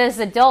into this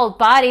adult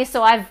body,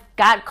 so I've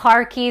got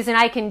car keys and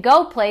I can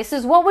go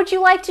places. What would you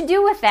like to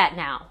do with that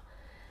now?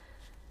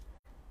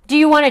 Do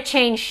you want to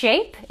change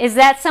shape? Is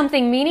that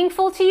something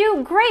meaningful to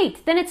you?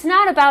 Great. Then it's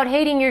not about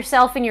hating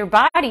yourself and your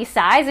body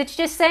size. It's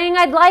just saying,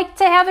 I'd like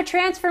to have a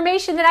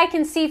transformation that I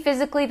can see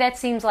physically that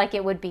seems like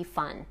it would be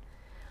fun.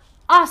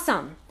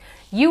 Awesome.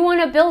 You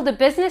want to build a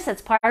business?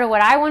 That's part of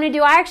what I want to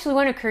do. I actually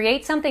want to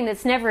create something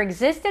that's never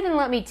existed. And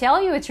let me tell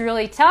you, it's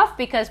really tough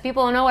because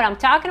people don't know what I'm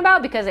talking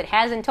about because it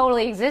hasn't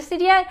totally existed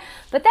yet.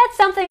 But that's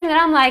something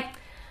that I'm like,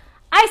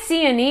 I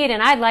see a need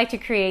and I'd like to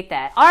create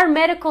that. Our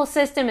medical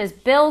system is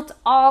built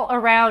all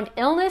around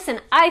illness, and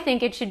I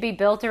think it should be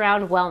built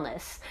around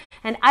wellness.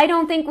 And I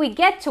don't think we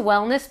get to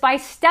wellness by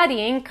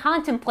studying,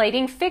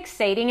 contemplating,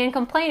 fixating, and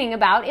complaining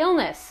about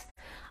illness.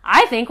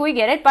 I think we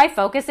get it by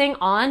focusing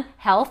on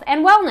health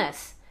and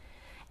wellness.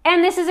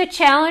 And this is a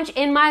challenge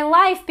in my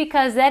life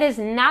because that is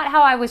not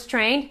how I was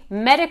trained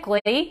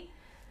medically,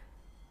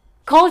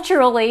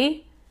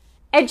 culturally,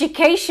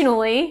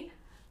 educationally,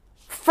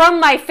 from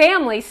my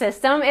family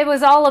system. It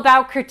was all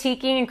about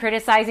critiquing and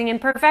criticizing and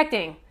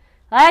perfecting.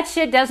 That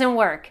shit doesn't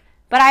work.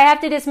 But I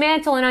have to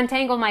dismantle and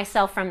untangle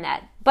myself from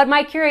that. But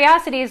my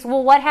curiosity is,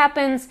 well, what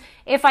happens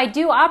if I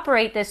do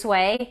operate this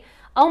way?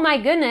 Oh my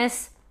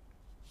goodness.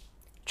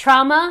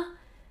 Trauma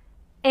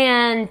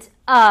and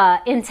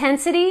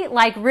intensity,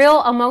 like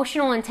real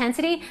emotional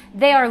intensity,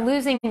 they are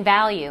losing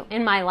value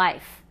in my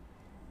life.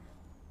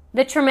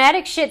 The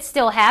traumatic shit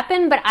still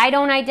happened, but I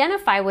don't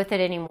identify with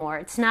it anymore.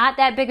 It's not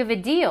that big of a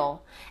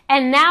deal.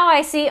 And now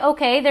I see,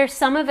 okay, there's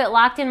some of it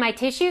locked in my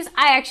tissues.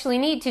 I actually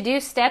need to do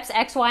steps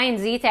X, Y, and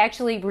Z to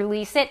actually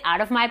release it out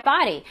of my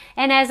body.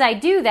 And as I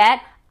do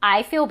that,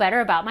 I feel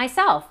better about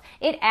myself.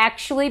 It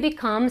actually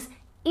becomes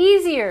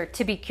easier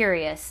to be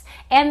curious.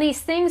 And these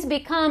things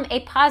become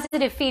a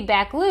positive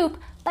feedback loop,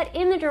 but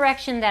in the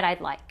direction that I'd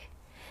like.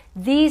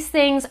 These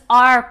things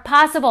are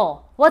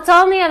possible. What's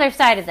on the other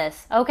side of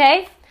this,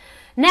 okay?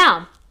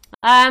 Now,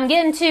 I'm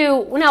getting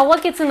to, now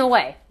what gets in the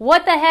way?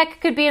 What the heck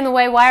could be in the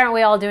way? Why aren't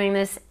we all doing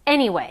this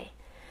anyway?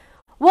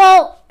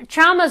 Well,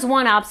 trauma is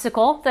one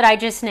obstacle that I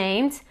just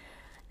named.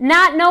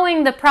 Not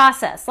knowing the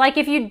process. Like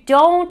if you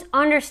don't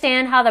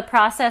understand how the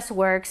process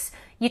works,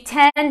 you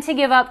tend to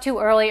give up too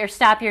early or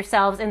stop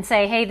yourselves and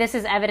say, hey, this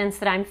is evidence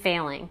that I'm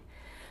failing.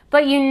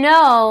 But you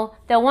know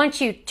that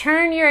once you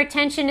turn your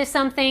attention to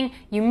something,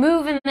 you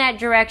move in that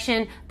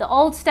direction, the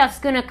old stuff's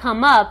going to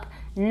come up,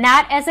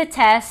 not as a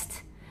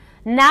test,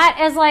 not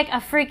as like a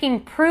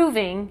freaking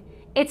proving.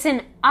 It's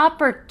an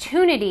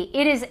opportunity.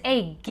 It is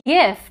a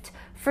gift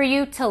for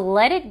you to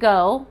let it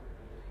go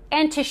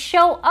and to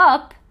show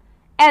up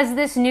as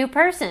this new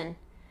person.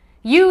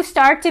 You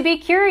start to be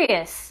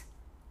curious.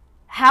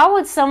 How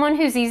would someone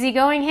who's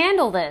easygoing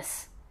handle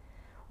this?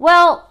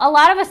 Well, a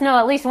lot of us know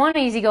at least one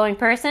easygoing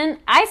person.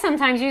 I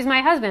sometimes use my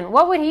husband.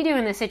 What would he do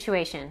in this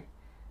situation?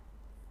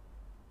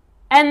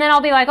 And then I'll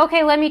be like,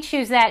 okay, let me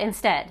choose that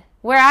instead.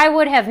 Where I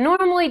would have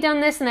normally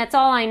done this and that's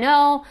all I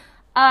know,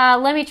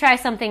 let me try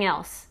something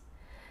else.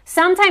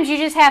 Sometimes you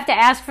just have to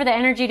ask for the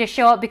energy to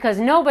show up because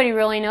nobody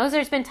really knows.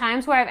 There's been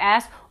times where I've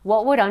asked,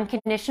 what would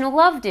unconditional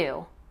love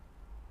do?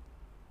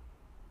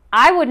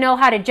 I would know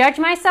how to judge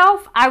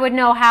myself. I would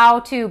know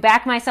how to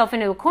back myself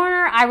into a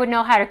corner. I would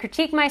know how to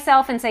critique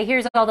myself and say,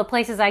 here's all the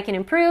places I can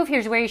improve.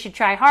 Here's where you should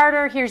try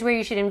harder. Here's where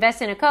you should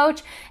invest in a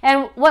coach.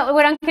 And what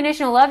would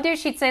unconditional love do?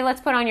 She'd say,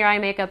 let's put on your eye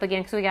makeup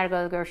again because we got to go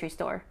to the grocery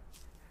store.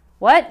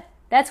 What?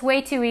 That's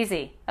way too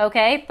easy,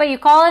 okay? But you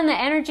call in the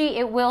energy,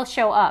 it will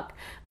show up.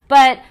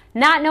 But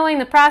not knowing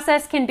the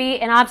process can be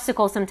an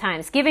obstacle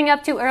sometimes. Giving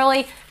up too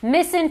early,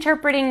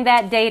 misinterpreting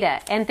that data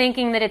and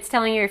thinking that it's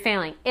telling you you're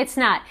failing. It's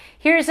not.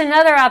 Here's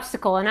another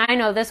obstacle, and I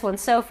know this one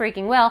so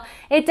freaking well.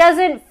 It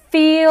doesn't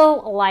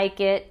feel like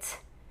it.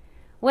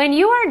 When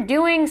you are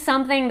doing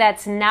something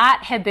that's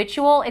not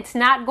habitual, it's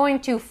not going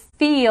to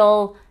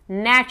feel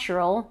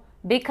natural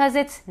because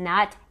it's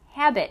not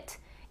habit.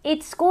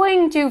 It's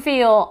going to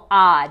feel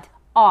odd,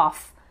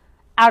 off,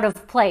 out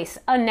of place,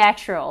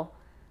 unnatural.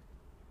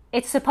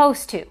 It's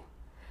supposed to.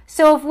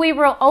 So if we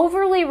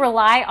overly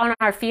rely on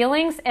our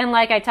feelings, and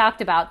like I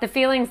talked about, the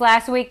feelings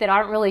last week that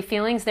aren't really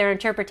feelings, they're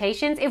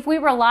interpretations, if we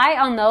rely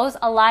on those,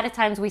 a lot of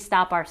times we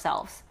stop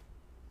ourselves.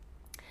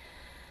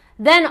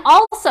 Then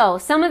also,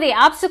 some of the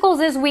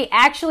obstacles is we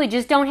actually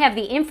just don't have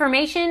the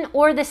information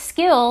or the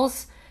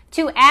skills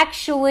to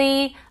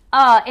actually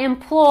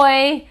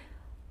employ,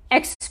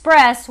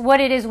 express what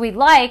it is we'd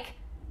like.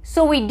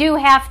 So we do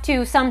have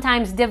to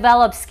sometimes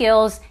develop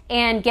skills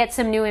and get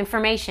some new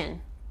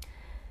information.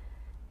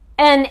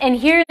 And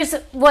here's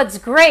what's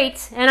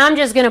great, and I'm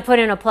just going to put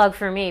in a plug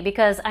for me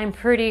because I'm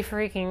pretty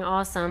freaking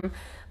awesome.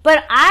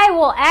 But I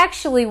will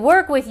actually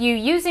work with you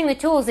using the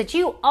tools that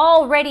you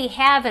already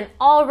have and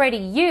already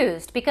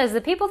used because the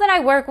people that I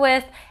work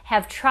with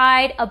have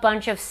tried a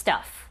bunch of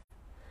stuff.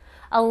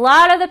 A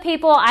lot of the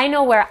people I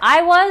know where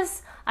I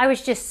was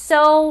just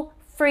so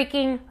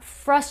freaking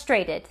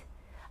frustrated.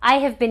 I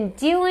have been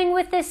dealing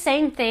with the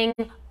same thing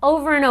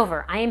over and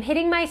over. I am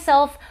hitting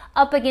myself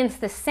up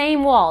against the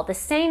same wall, the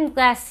same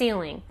glass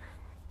ceiling.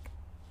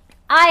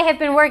 I have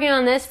been working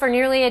on this for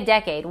nearly a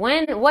decade.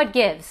 What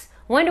gives?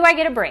 When do I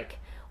get a break?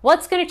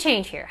 What's going to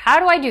change here? How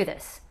do I do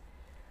this?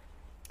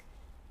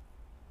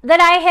 That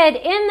I had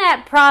in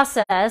that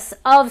process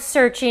of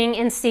searching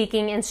and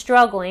seeking and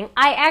struggling,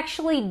 I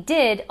actually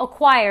did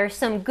acquire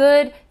some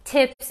good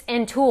tips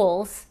and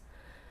tools.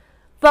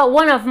 But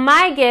one of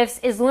my gifts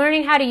is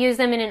learning how to use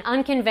them in an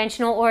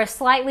unconventional or a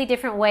slightly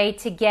different way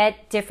to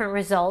get different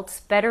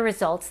results, better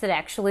results that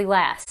actually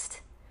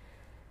last.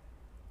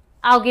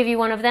 I'll give you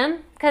one of them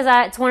because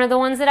it's one of the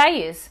ones that I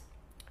use.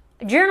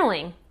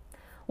 Journaling.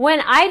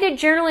 When I did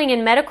journaling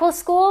in medical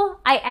school,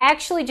 I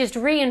actually just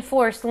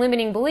reinforced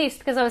limiting beliefs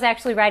because I was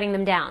actually writing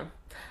them down.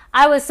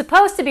 I was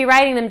supposed to be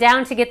writing them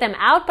down to get them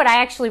out, but I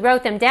actually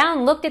wrote them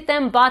down, looked at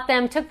them, bought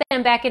them, took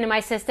them back into my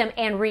system,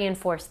 and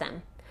reinforced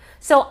them.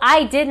 So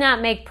I did not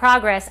make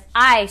progress.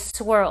 I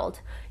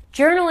swirled.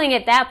 Journaling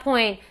at that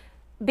point,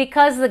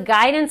 because the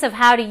guidance of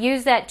how to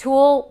use that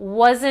tool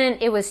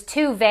it was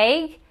too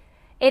vague,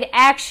 it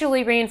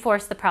actually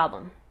reinforced the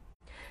problem.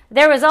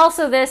 There was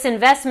also this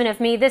investment of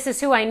me, this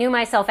is who I knew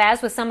myself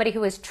as, was somebody who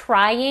was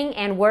trying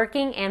and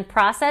working and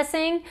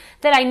processing,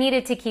 that I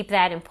needed to keep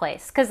that in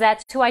place because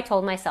that's who I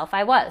told myself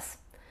I was.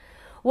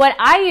 What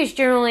I use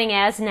journaling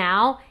as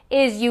now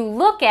is you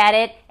look at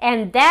it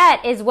and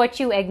that is what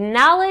you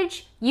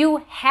acknowledge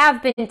you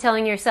have been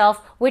telling yourself,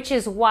 which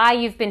is why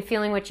you've been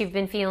feeling what you've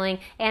been feeling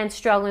and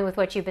struggling with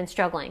what you've been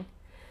struggling.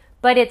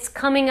 But it's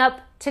coming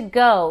up to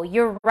go.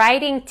 You're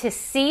writing to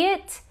see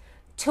it,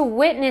 to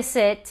witness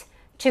it,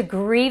 to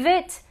grieve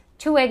it,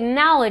 to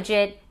acknowledge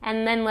it,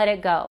 and then let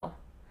it go.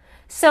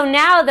 So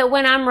now that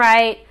when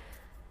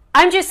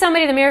I'm just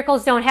somebody the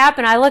miracles don't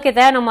happen, I look at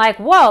that and I'm like,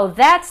 whoa,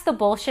 that's the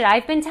bullshit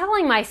I've been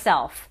telling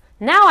myself.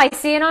 Now I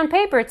see it on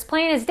paper. It's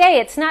plain as day.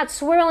 It's not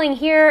swirling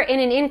here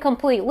in an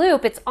incomplete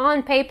loop. It's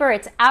on paper.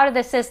 It's out of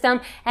the system.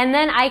 And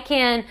then I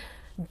can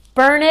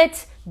burn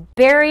it,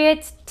 bury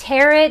it,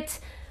 tear it,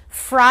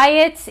 fry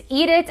it,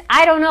 eat it,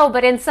 I don't know,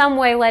 but in some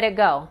way let it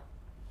go.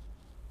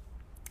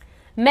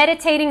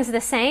 Meditating's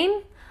the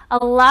same.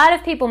 A lot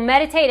of people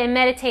meditate and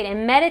meditate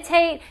and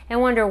meditate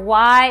and wonder,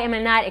 why am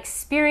I not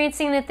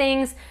experiencing the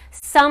things?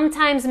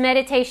 Sometimes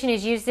meditation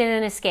is used in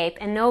an escape,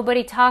 and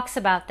nobody talks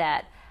about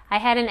that. I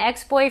had an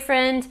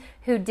ex-boyfriend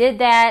who did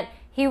that.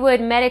 He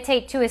would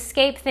meditate to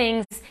escape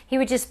things. He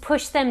would just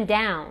push them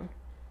down.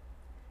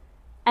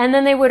 And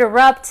then they would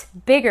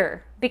erupt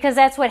bigger, because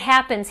that's what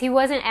happens. He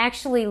wasn't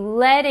actually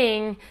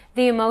letting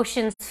the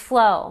emotions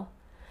flow.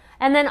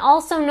 And then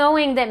also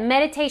knowing that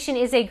meditation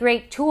is a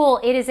great tool.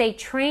 It is a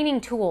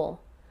training tool.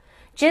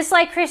 Just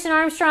like Kristen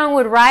Armstrong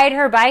would ride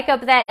her bike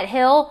up that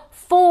hill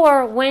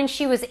for when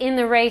she was in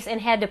the race and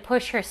had to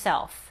push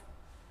herself.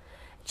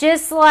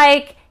 Just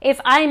like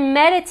if I'm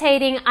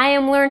meditating, I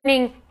am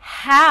learning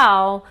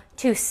how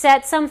to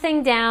set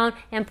something down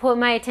and put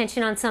my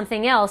attention on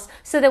something else,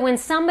 so that when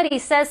somebody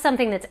says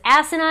something that's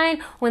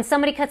asinine, when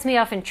somebody cuts me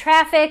off in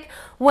traffic,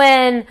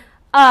 when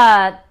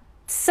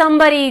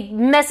somebody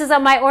messes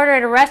up my order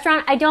at a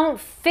restaurant, I don't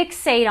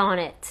fixate on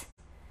it.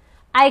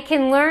 I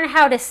can learn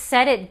how to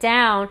set it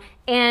down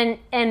and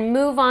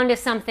move on to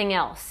something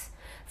else.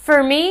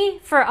 For me,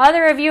 for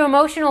other of you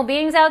emotional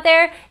beings out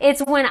there,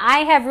 it's when I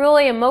have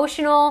really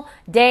emotional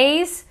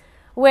days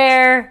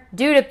where,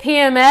 due to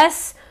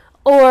PMS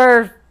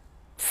or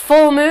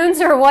full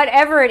moons or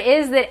whatever it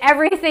is, that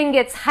everything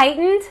gets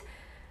heightened,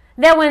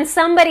 that when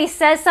somebody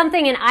says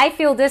something and I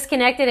feel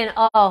disconnected, and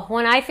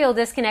when I feel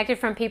disconnected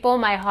from people,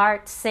 my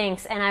heart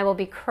sinks and I will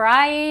be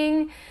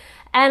crying,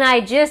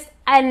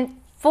 and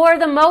for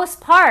the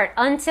most part,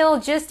 until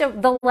just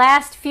the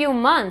last few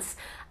months,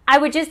 I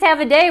would just have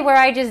a day where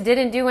I just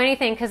didn't do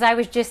anything because I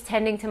was just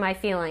tending to my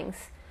feelings.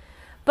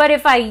 But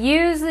if I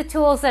use the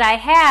tools that I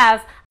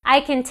have,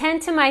 I can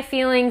tend to my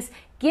feelings,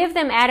 give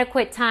them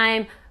adequate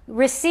time,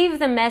 receive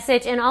the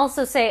message, and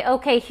also say,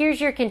 okay, here's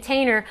your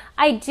container.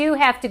 I do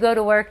have to go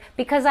to work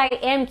because I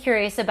am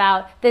curious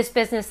about this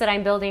business that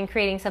I'm building,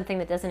 creating something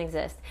that doesn't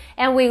exist.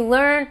 And we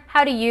learn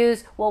how to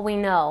use what we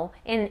know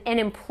and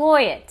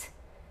employ it,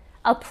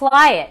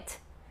 apply it,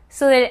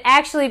 so that it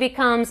actually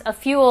becomes a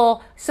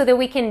fuel so that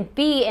we can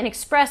be and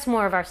express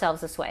more of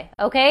ourselves this way.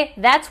 Okay?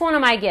 That's one of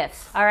my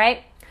gifts. All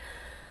right?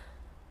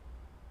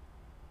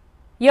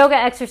 Yoga,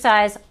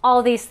 exercise,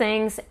 all these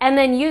things, and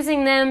then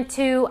using them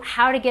to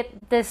how to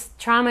get this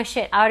trauma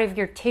shit out of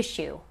your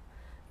tissue.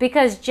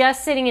 Because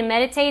just sitting and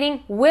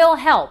meditating will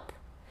help.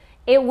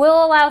 It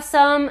will allow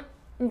some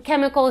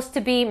chemicals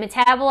to be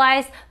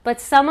metabolized,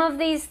 but some of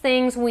these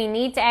things we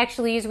need to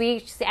actually use,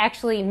 we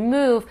actually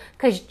move,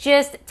 because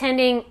just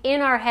tending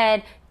in our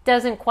head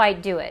doesn't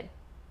quite do it.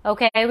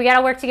 Okay? We got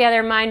to work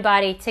together, mind,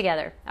 body,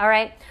 together. All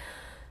right?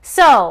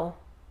 So,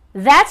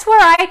 that's where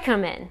I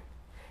come in.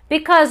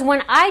 Because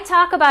when I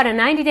talk about a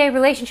 90-day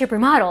relationship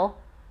remodel,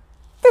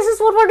 this is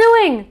what we're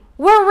doing.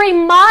 We're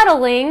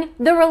remodeling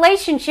the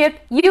relationship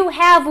you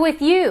have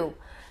with you,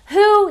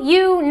 who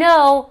you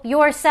know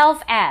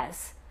yourself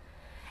as.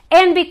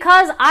 And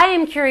because I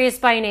am curious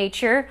by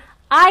nature,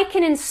 I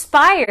can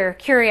inspire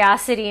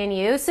curiosity in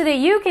you so that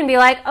you can be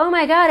like, oh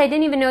my God, I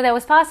didn't even know that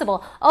was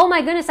possible. Oh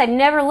my goodness, I've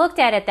never looked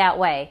at it that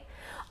way.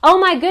 Oh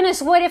my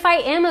goodness, what if I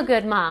am a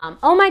good mom?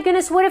 Oh my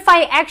goodness, what if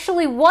I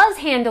actually was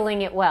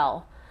handling it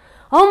well?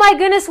 Oh my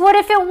goodness, what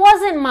if it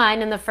wasn't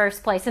mine in the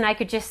first place and I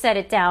could just set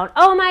it down?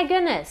 Oh my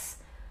goodness.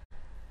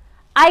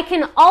 I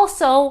can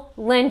also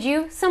lend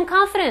you some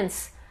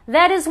confidence.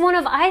 That is one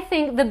of, I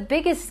think, the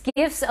biggest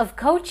gifts of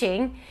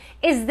coaching,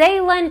 is they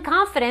lend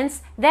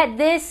confidence that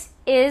this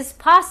is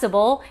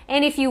possible,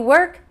 and if you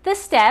work the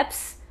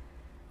steps,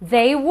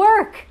 they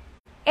work.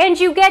 And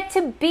you get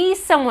to be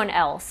someone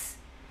else.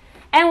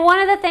 And one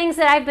of the things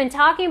that I've been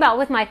talking about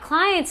with my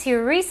clients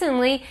here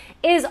recently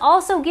is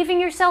also giving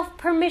yourself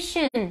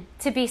permission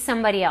to be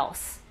somebody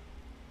else.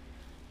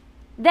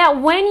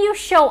 That when you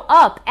show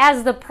up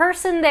as the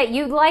person that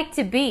you'd like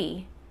to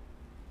be,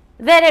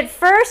 that at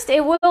first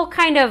it will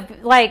kind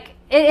of like,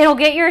 it'll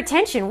get your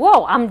attention.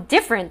 Whoa, I'm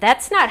different.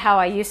 That's not how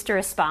I used to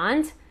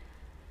respond.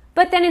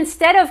 But then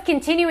instead of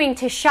continuing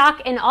to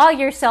shock and awe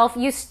yourself,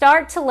 you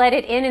start to let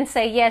it in and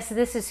say, yes,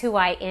 this is who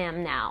I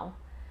am now.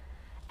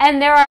 And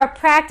there are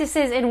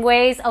practices and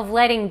ways of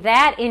letting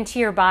that into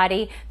your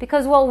body,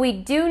 because what we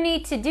do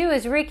need to do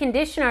is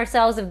recondition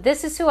ourselves of,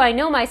 this is who I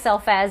know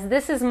myself as,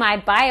 this is my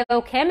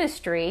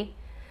biochemistry,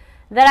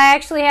 that I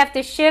actually have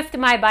to shift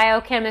my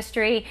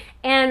biochemistry,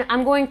 and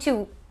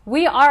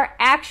we are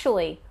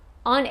actually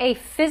on a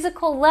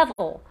physical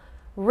level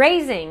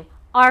raising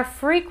our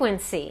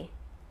frequency.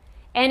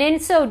 And in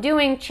so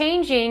doing,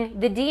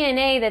 changing the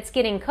DNA that's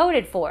getting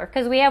coded for.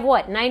 Because we have,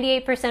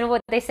 98% of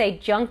what they say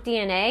junk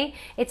DNA?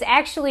 It's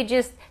actually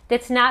just,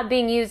 that's not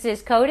being used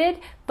as coded,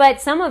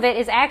 but some of it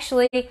is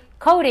actually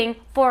coding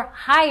for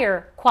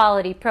higher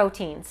quality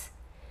proteins.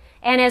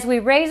 And as we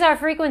raise our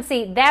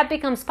frequency, that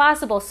becomes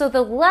possible. So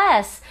the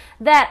less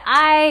that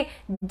I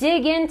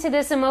dig into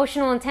this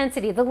emotional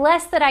intensity, the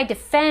less that I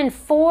defend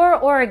for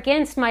or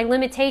against my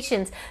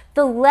limitations,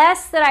 the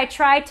less that I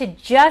try to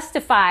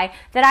justify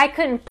that I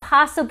couldn't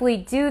possibly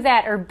do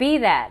that or be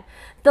that,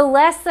 the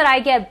less that I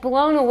get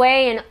blown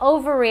away and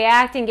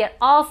overreact and get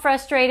all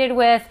frustrated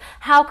with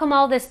how come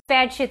all this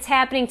bad shit's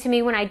happening to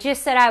me when I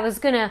just said I was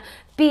gonna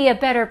be a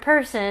better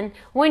person.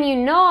 When you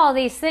know all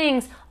these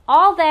things,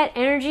 all that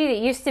energy that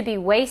used to be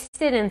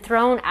wasted and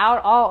thrown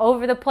out all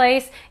over the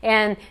place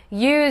and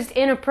used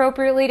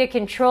inappropriately to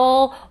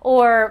control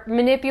or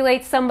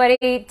manipulate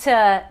somebody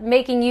to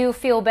making you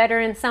feel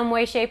better in some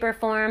way, shape, or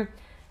form,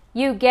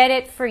 you get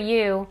it for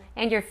you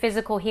and your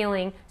physical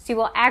healing, so you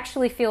will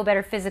actually feel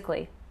better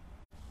physically.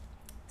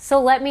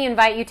 So let me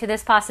invite you to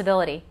this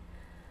possibility.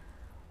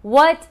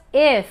 What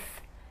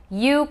if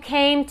you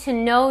came to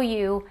know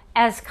you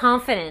as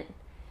confident?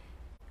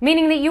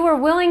 Meaning that you were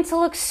willing to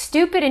look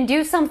stupid and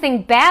do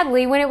something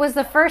badly when it was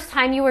the first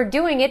time you were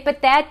doing it,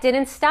 but that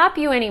didn't stop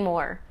you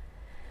anymore.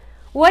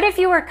 What if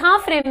you were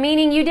confident,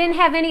 meaning you didn't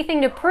have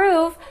anything to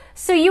prove,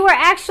 so you were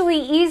actually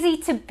easy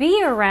to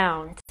be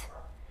around?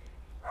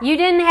 You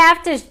didn't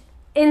have to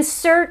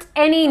insert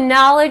any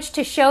knowledge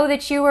to show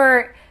that you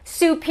were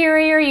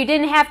superior. You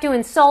didn't have to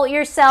insult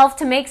yourself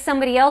to make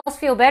somebody else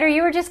feel better.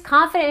 You were just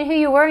confident in who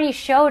you were and you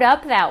showed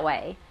up that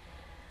way.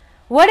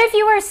 What if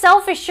you were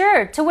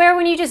self-assured to where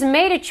when you just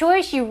made a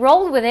choice, you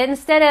rolled with it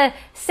instead of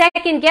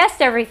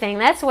second-guessed everything?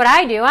 That's what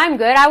I do. I'm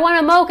good. I want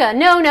a mocha.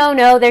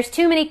 No. There's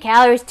too many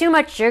calories, too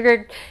much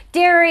sugar,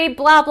 dairy,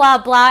 blah, blah,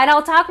 blah. And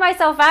I'll talk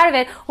myself out of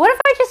it. What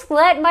if I just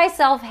let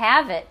myself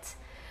have it?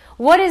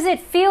 What does it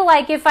feel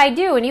like if I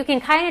do? And you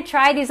can kind of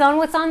try these on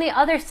what's on the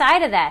other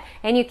side of that.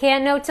 And you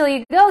can't know till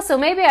you go. So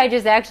maybe I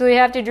just actually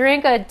have to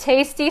drink a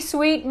tasty,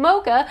 sweet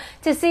mocha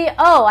to see,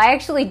 oh, I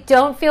actually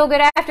don't feel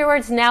good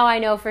afterwards. Now I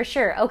know for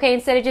sure. Okay,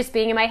 instead of just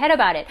being in my head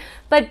about it.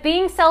 But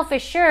being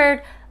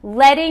self-assured,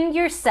 letting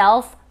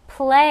yourself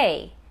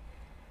play.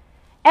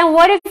 And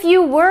what if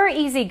you were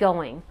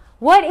easygoing?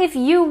 What if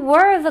you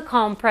were the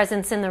calm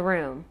presence in the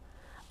room?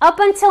 Up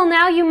until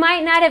now, you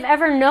might not have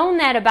ever known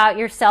that about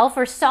yourself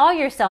or saw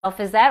yourself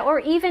as that or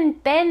even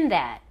been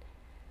that.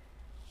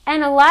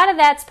 And a lot of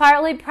that's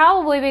probably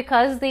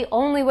because the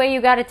only way you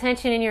got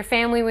attention in your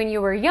family when you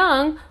were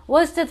young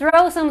was to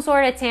throw some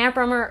sort of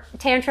tantrum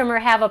or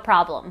have a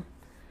problem.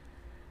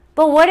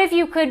 But what if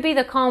you could be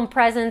the calm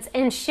presence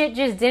and shit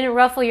just didn't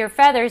ruffle your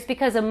feathers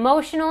because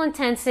emotional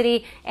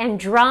intensity and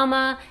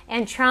drama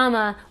and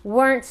trauma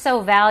weren't so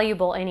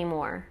valuable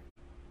anymore?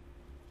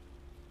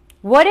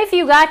 What if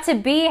you got to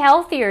be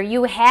healthier?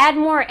 You had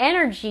more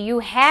energy. You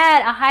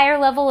had a higher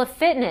level of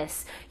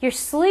fitness. Your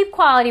sleep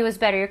quality was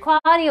better. Your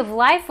quality of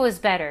life was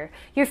better.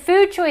 Your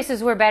food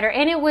choices were better.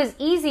 And it was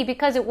easy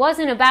because it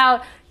wasn't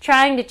about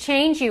trying to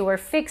change you or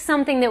fix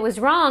something that was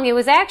wrong. It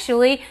was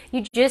actually,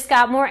 you just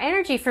got more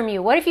energy from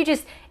you. What if you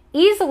just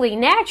easily,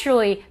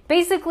 naturally,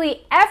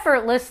 basically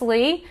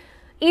effortlessly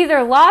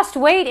either lost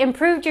weight,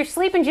 improved your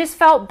sleep, and just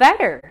felt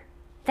better?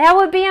 That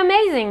would be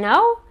amazing,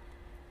 no?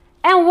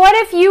 And what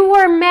if you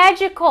were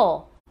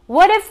magical?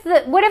 What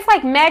if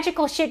like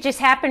magical shit just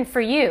happened for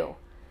you?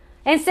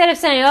 Instead of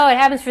saying, oh, it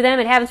happens for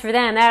them, it happens for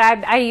them.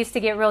 That I used to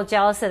get real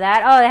jealous of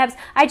that. Oh, it happens.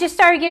 I just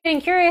started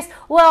getting curious.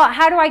 Well,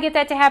 how do I get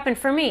that to happen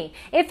for me?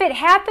 If it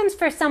happens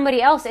for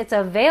somebody else, it's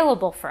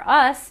available for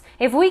us.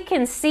 If we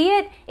can see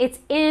it, it's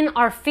in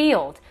our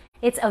field.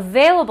 It's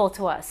available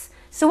to us.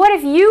 So what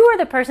if you were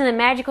the person that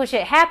magical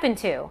shit happened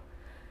to?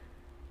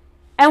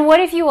 And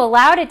what if you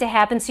allowed it to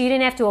happen so you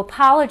didn't have to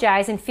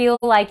apologize and feel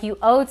like you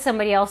owed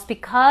somebody else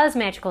because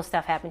magical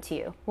stuff happened to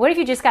you? What if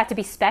you just got to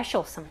be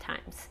special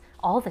sometimes,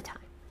 all the time?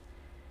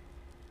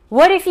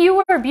 What if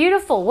you were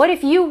beautiful? What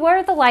if you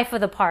were the life of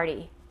the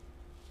party?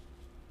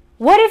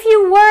 What if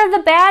you were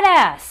the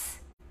badass?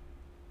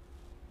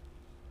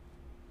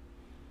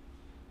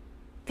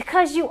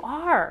 Because you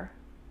are.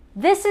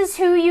 This is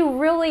who you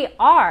really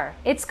are.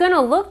 It's going to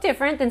look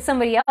different than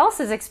somebody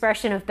else's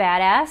expression of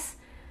badass.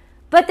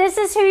 But this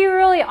is who you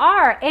really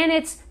are, and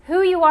it's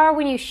who you are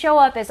when you show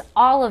up as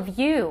all of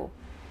you.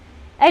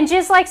 And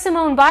just like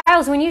Simone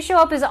Biles, when you show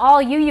up as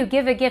all you, you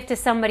give a gift to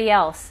somebody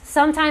else.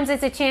 Sometimes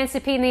it's a chance to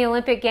compete in the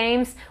Olympic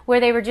Games where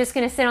they were just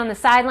going to sit on the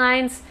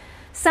sidelines.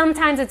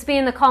 Sometimes it's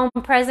being the calm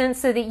presence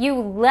so that you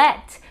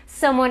let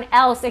someone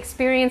else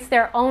experience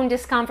their own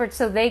discomfort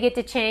so they get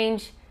to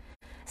change.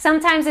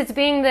 Sometimes it's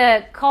being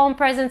the calm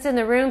presence in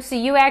the room so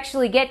you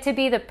actually get to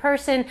be the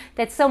person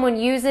that someone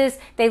uses.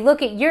 They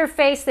look at your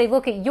face, they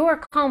look at your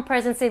calm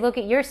presence, they look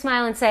at your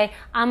smile and say,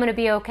 I'm going to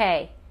be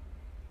okay.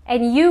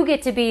 And you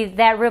get to be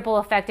that ripple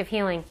effect of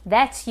healing.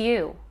 That's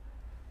you.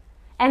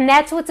 And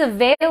that's what's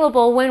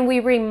available when we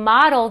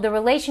remodel the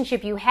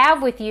relationship you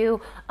have with you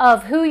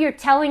of who you're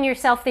telling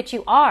yourself that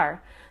you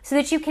are so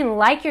that you can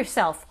like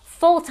yourself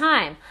full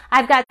time.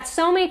 I've got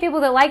so many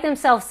people that like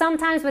themselves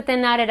sometimes, but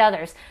then not at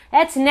others.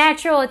 That's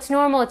natural, it's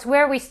normal, it's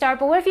where we start.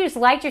 But what if you just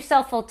liked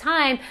yourself full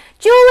time?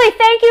 Julie,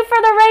 thank you for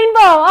the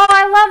rainbow. Oh,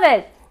 I love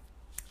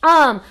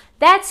it.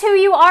 That's who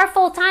you are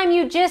full time.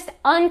 You just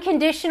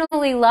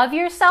unconditionally love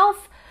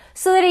yourself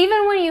so that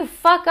even when you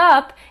fuck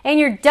up and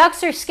your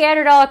ducks are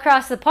scattered all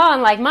across the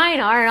pond like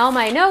mine are and all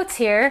my notes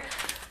here,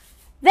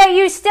 that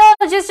you still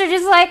just are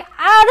just like,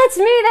 that's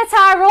me, that's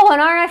how I roll,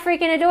 and aren't I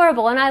freaking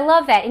adorable? And I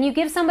love that. And you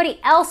give somebody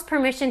else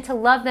permission to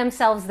love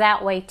themselves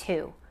that way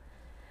too.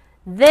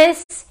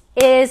 This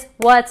is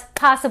what's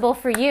possible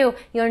for you.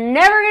 You're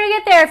never going to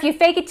get there if you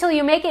fake it till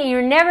you make it, and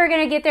you're never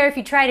going to get there if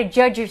you try to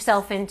judge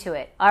yourself into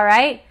it, all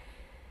right?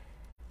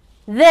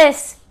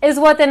 This is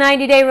what the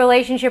 90-day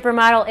relationship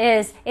remodel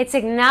is. It's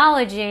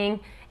acknowledging,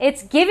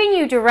 it's giving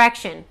you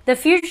direction. The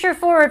future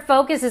forward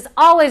focus is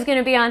always going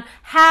to be on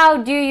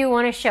how do you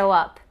want to show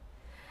up.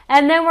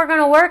 And then we're going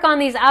to work on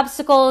these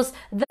obstacles,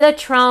 the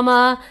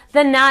trauma,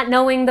 the not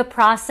knowing the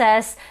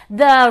process,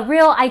 the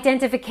real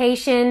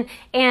identification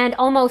and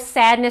almost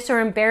sadness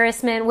or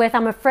embarrassment with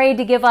I'm afraid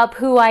to give up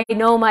who I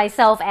know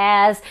myself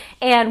as.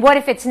 And what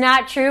if it's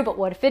not true, but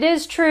what if it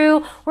is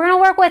true? We're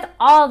going to work with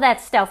all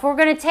that stuff. We're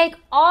going to take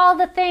all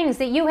the things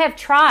that you have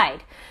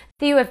tried,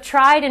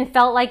 and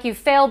felt like you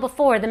failed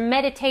before, the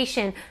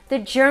meditation, the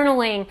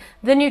journaling,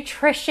 the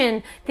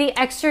nutrition, the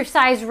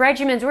exercise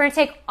regimens. We're going to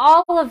take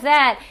all of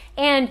that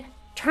and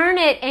turn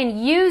it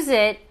and use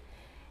it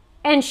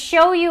and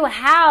show you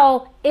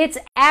how it's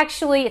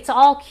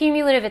all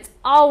cumulative, it's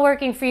all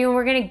working for you, and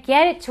we're going to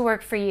get it to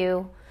work for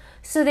you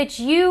so that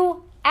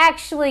you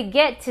actually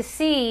get to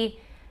see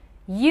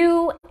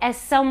you as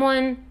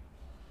someone,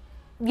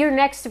 your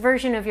next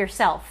version of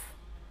yourself.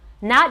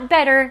 Not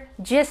better,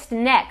 just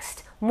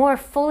next. More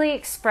fully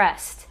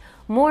expressed,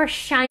 more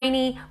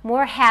shiny,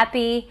 more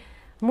happy,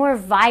 more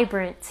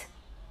vibrant.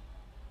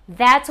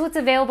 That's what's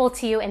available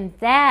to you, and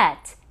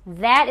that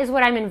is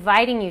what I'm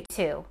inviting you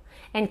to.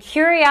 And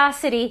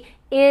curiosity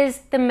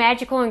is the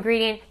magical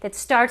ingredient that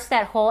starts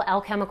that whole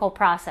alchemical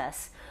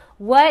process.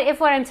 What if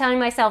what I'm telling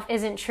myself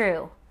isn't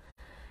true?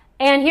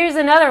 And here's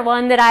another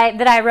one that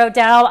I wrote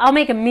down. I'll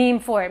make a meme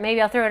for it. Maybe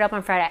I'll throw it up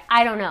on Friday.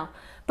 I don't know.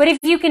 But if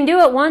you can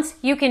do it once,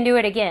 you can do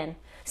it again.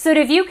 So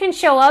if you can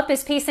show up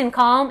as peace and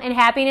calm and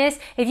happiness,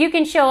 if you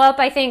can show up,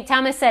 I think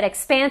Thomas said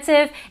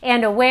expansive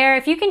and aware,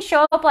 if you can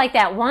show up like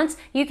that once,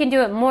 you can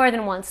do it more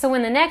than once. So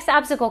when the next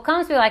obstacle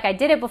comes, be like, I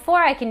did it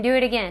before, I can do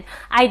it again.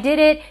 I did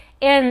it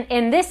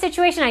in this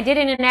situation, I did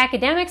it in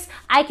academics,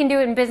 I can do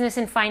it in business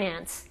and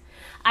finance.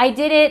 I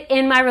did it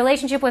in my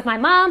relationship with my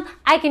mom,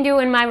 I can do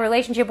it in my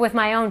relationship with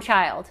my own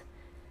child.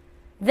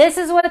 This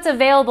is what's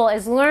available,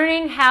 is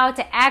learning how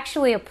to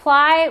actually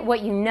apply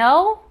what you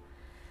know.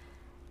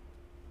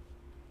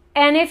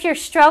 And if you're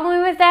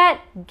struggling with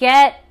that,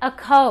 get a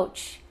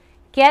coach.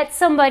 Get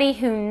somebody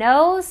who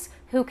knows,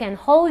 who can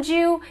hold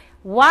you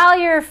while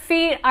your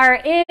feet are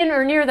in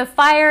or near the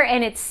fire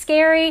and it's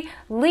scary.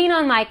 Lean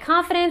on my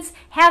confidence.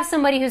 Have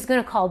somebody who's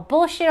going to call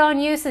bullshit on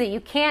you so that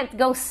you can't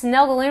go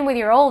snuggle in with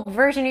your old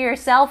version of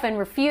yourself and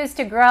refuse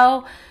to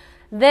grow.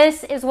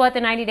 This is what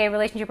the 90-day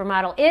relationship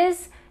remodel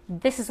is.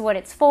 This is what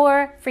it's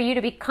for you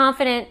to be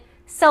confident,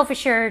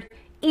 self-assured,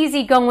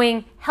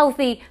 easygoing,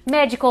 healthy,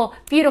 magical,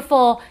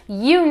 beautiful,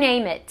 you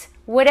name it.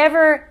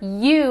 Whatever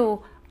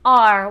you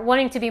are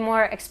wanting to be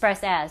more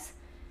expressed as.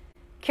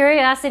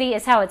 Curiosity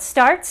is how it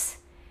starts,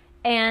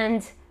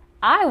 and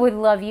I would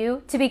love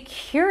you to be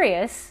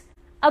curious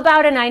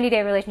about a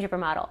 90-day relationship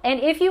remodel. And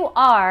if you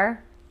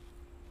are,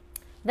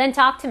 then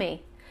talk to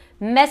me.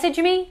 Message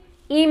me,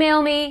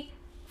 email me.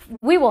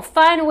 We will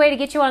find a way to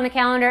get you on the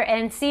calendar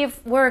and see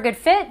if we're a good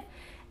fit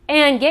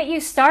and get you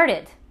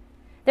started.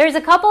 There's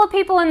a couple of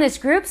people in this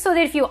group, so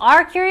that if you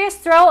are curious,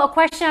 throw a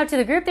question out to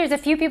the group. There's a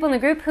few people in the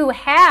group who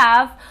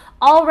have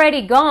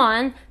already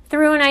gone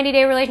through a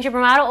 90-day relationship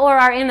remodel or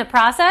are in the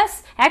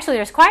process. Actually,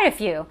 there's quite a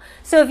few.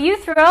 So if you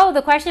throw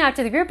the question out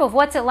to the group of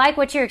what's it like,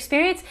 what's your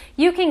experience,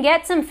 you can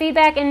get some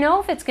feedback and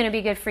know if it's going to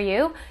be good for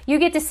you. You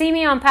get to see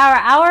me on Power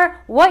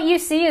Hour. What you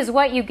see is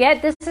what you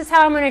get. This is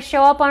how I'm going to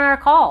show up on our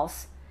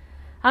calls.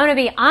 I'm going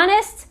to be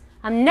honest.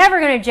 I'm never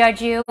going to judge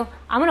you.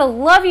 I'm going to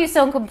love you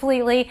so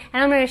completely,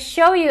 and I'm going to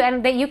show you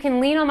that you can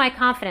lean on my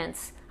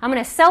confidence. I'm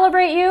going to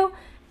celebrate you,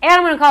 and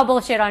I'm going to call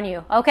bullshit on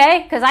you,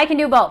 okay? Because I can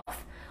do both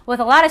with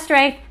a lot of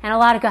strength and a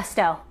lot of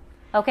gusto,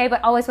 okay?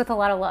 But always with a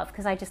lot of love,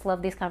 because I just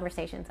love these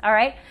conversations, all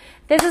right?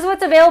 This is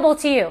what's available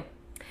to you.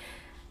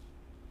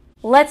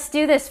 Let's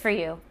do this for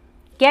you.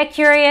 Get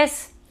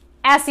curious.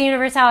 Ask the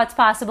universe how it's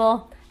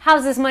possible.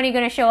 How's this money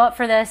going to show up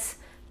for this?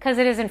 Because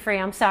it isn't free.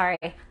 I'm sorry.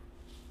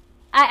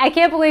 I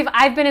can't believe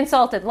I've been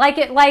insulted.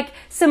 Like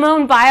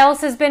Simone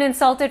Biles has been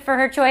insulted for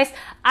her choice.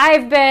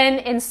 I've been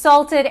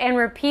insulted and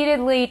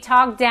repeatedly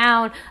talked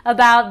down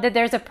about that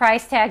there's a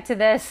price tag to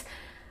this.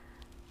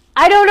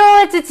 I don't know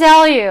what to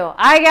tell you.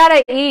 I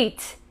gotta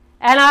eat.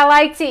 And I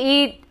like to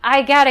eat.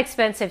 I got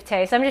expensive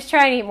taste. I'm just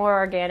trying to eat more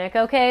organic,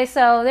 okay?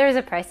 So there's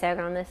a price tag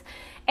on this.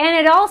 And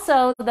it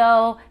also,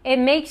 though, it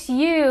makes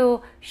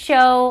you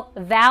show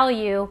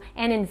value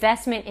and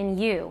investment in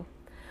you.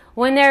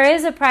 When there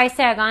is a price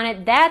tag on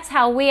it, that's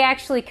how we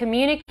actually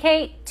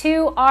communicate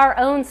to our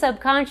own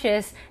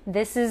subconscious,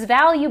 this is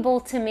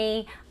valuable to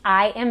me,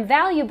 I am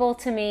valuable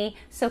to me,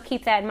 so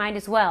keep that in mind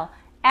as well.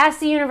 Ask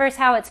the universe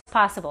how it's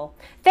possible.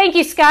 Thank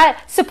you,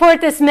 Scott. Support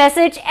this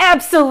message,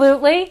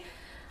 absolutely.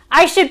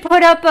 I should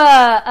put up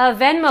a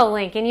Venmo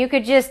link and you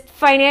could just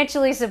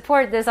financially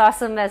support this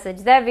awesome message.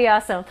 That'd be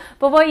awesome.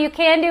 But what you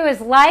can do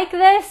is like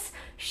this,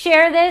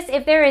 share this.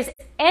 If there is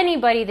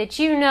anybody that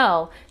you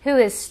know who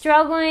is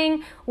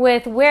struggling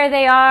with where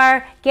they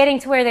are, getting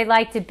to where they'd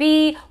like to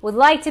be, would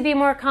like to be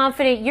more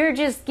confident, you're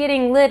just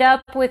getting lit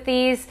up with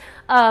these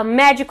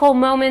magical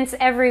moments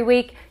every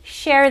week,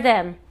 share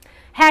them.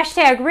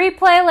 Hashtag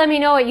replay. Let me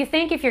know what you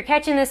think if you're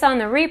catching this on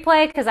the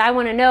replay, because I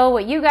want to know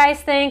what you guys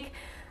think.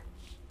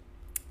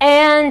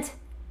 And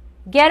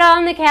get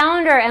on the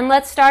calendar and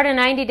let's start a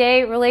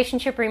 90-day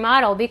relationship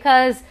remodel,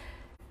 because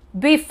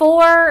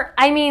before,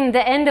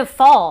 the end of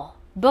fall,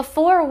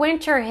 before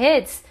winter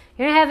hits,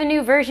 you're going to have a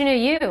new version of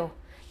you.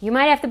 You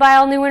might have to buy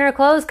all new winter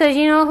clothes because,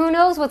 who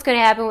knows what's going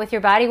to happen with your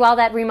body while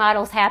that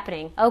remodel's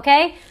happening,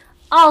 okay?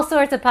 All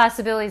sorts of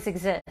possibilities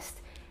exist.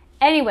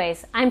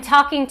 Anyways, I'm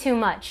talking too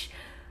much,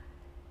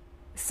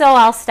 so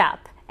I'll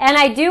stop. And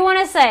I do want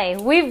to say,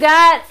 we've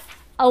got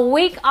a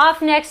week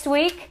off next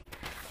week.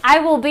 I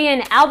will be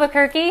in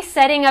Albuquerque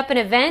setting up an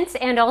event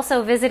and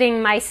also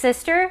visiting my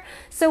sister.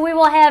 So we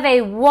will have a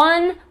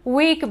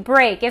 1-week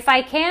break. If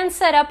I can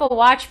set up a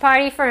watch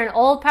party for an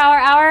old Power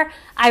Hour,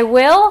 I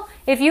will.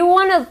 If you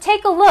want to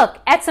take a look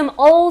at some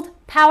old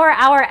Power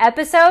Hour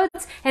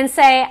episodes and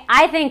say,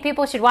 I think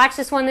people should watch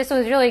this one was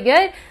really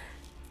good,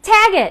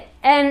 tag it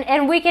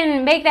and we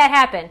can make that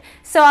happen.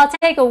 So I'll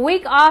take a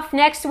week off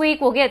next week.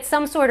 We'll get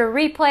some sort of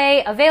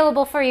replay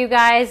available for you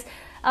guys.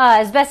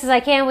 As best as I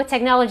can with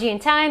technology and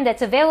time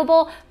that's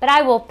available, but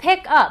I will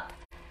pick up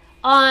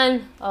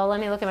on, let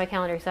me look at my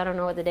calendar because I don't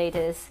know what the date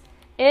is.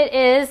 It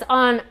is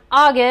on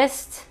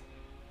August,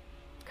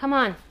 come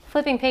on,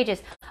 flipping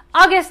pages.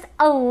 August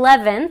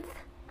 11th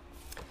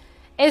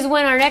is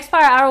when our next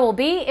Power Hour will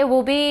be. It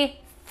will be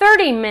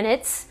 30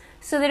 minutes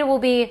so that it will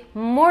be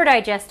more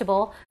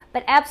digestible,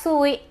 but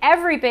absolutely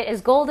every bit as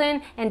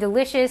golden and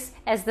delicious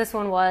as this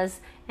one was,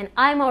 and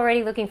I'm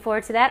already looking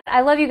forward to that.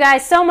 I love you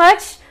guys so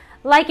much.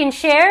 Like and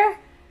share.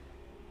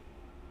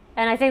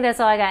 And I think that's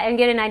all I got. And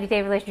get a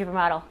 90-day relationship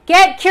remodel.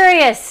 Get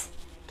curious.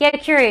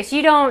 Get curious.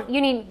 You don't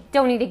need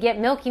to get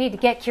milk. You need to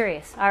get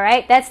curious. All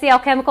right? That's the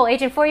alchemical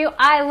agent for you.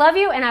 I love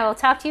you, and I will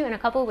talk to you in a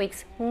couple of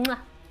weeks. Mwah.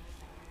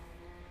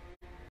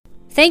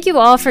 Thank you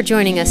all for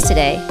joining us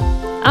today.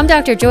 I'm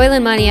Dr.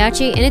 Joylyn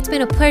Maniaci, and it's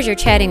been a pleasure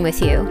chatting with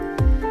you.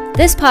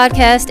 This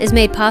podcast is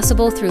made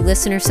possible through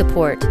listener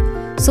support.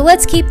 So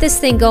let's keep this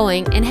thing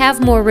going and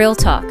have more real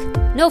talk.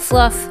 No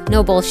fluff,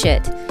 no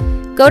bullshit.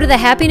 Go to the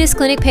Happiness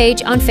Clinic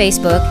page on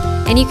Facebook,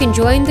 and you can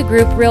join the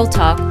group Real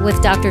Talk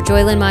with Dr.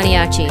 Joylyn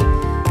Maniaci.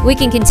 We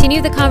can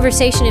continue the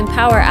conversation in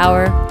Power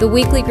Hour, the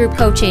weekly group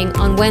coaching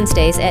on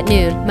Wednesdays at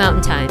noon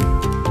Mountain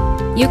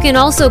Time. You can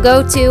also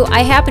go to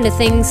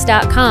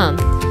IHappenToThings.com.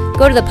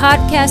 Go to the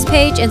podcast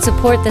page and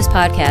support this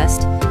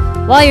podcast.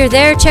 While you're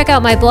there, check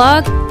out my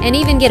blog and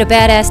even get a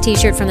badass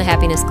t-shirt from the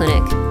Happiness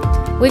Clinic.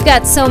 We've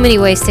got so many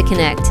ways to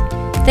connect.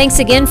 Thanks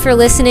again for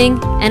listening,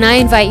 and I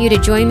invite you to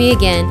join me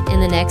again in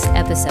the next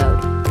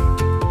episode.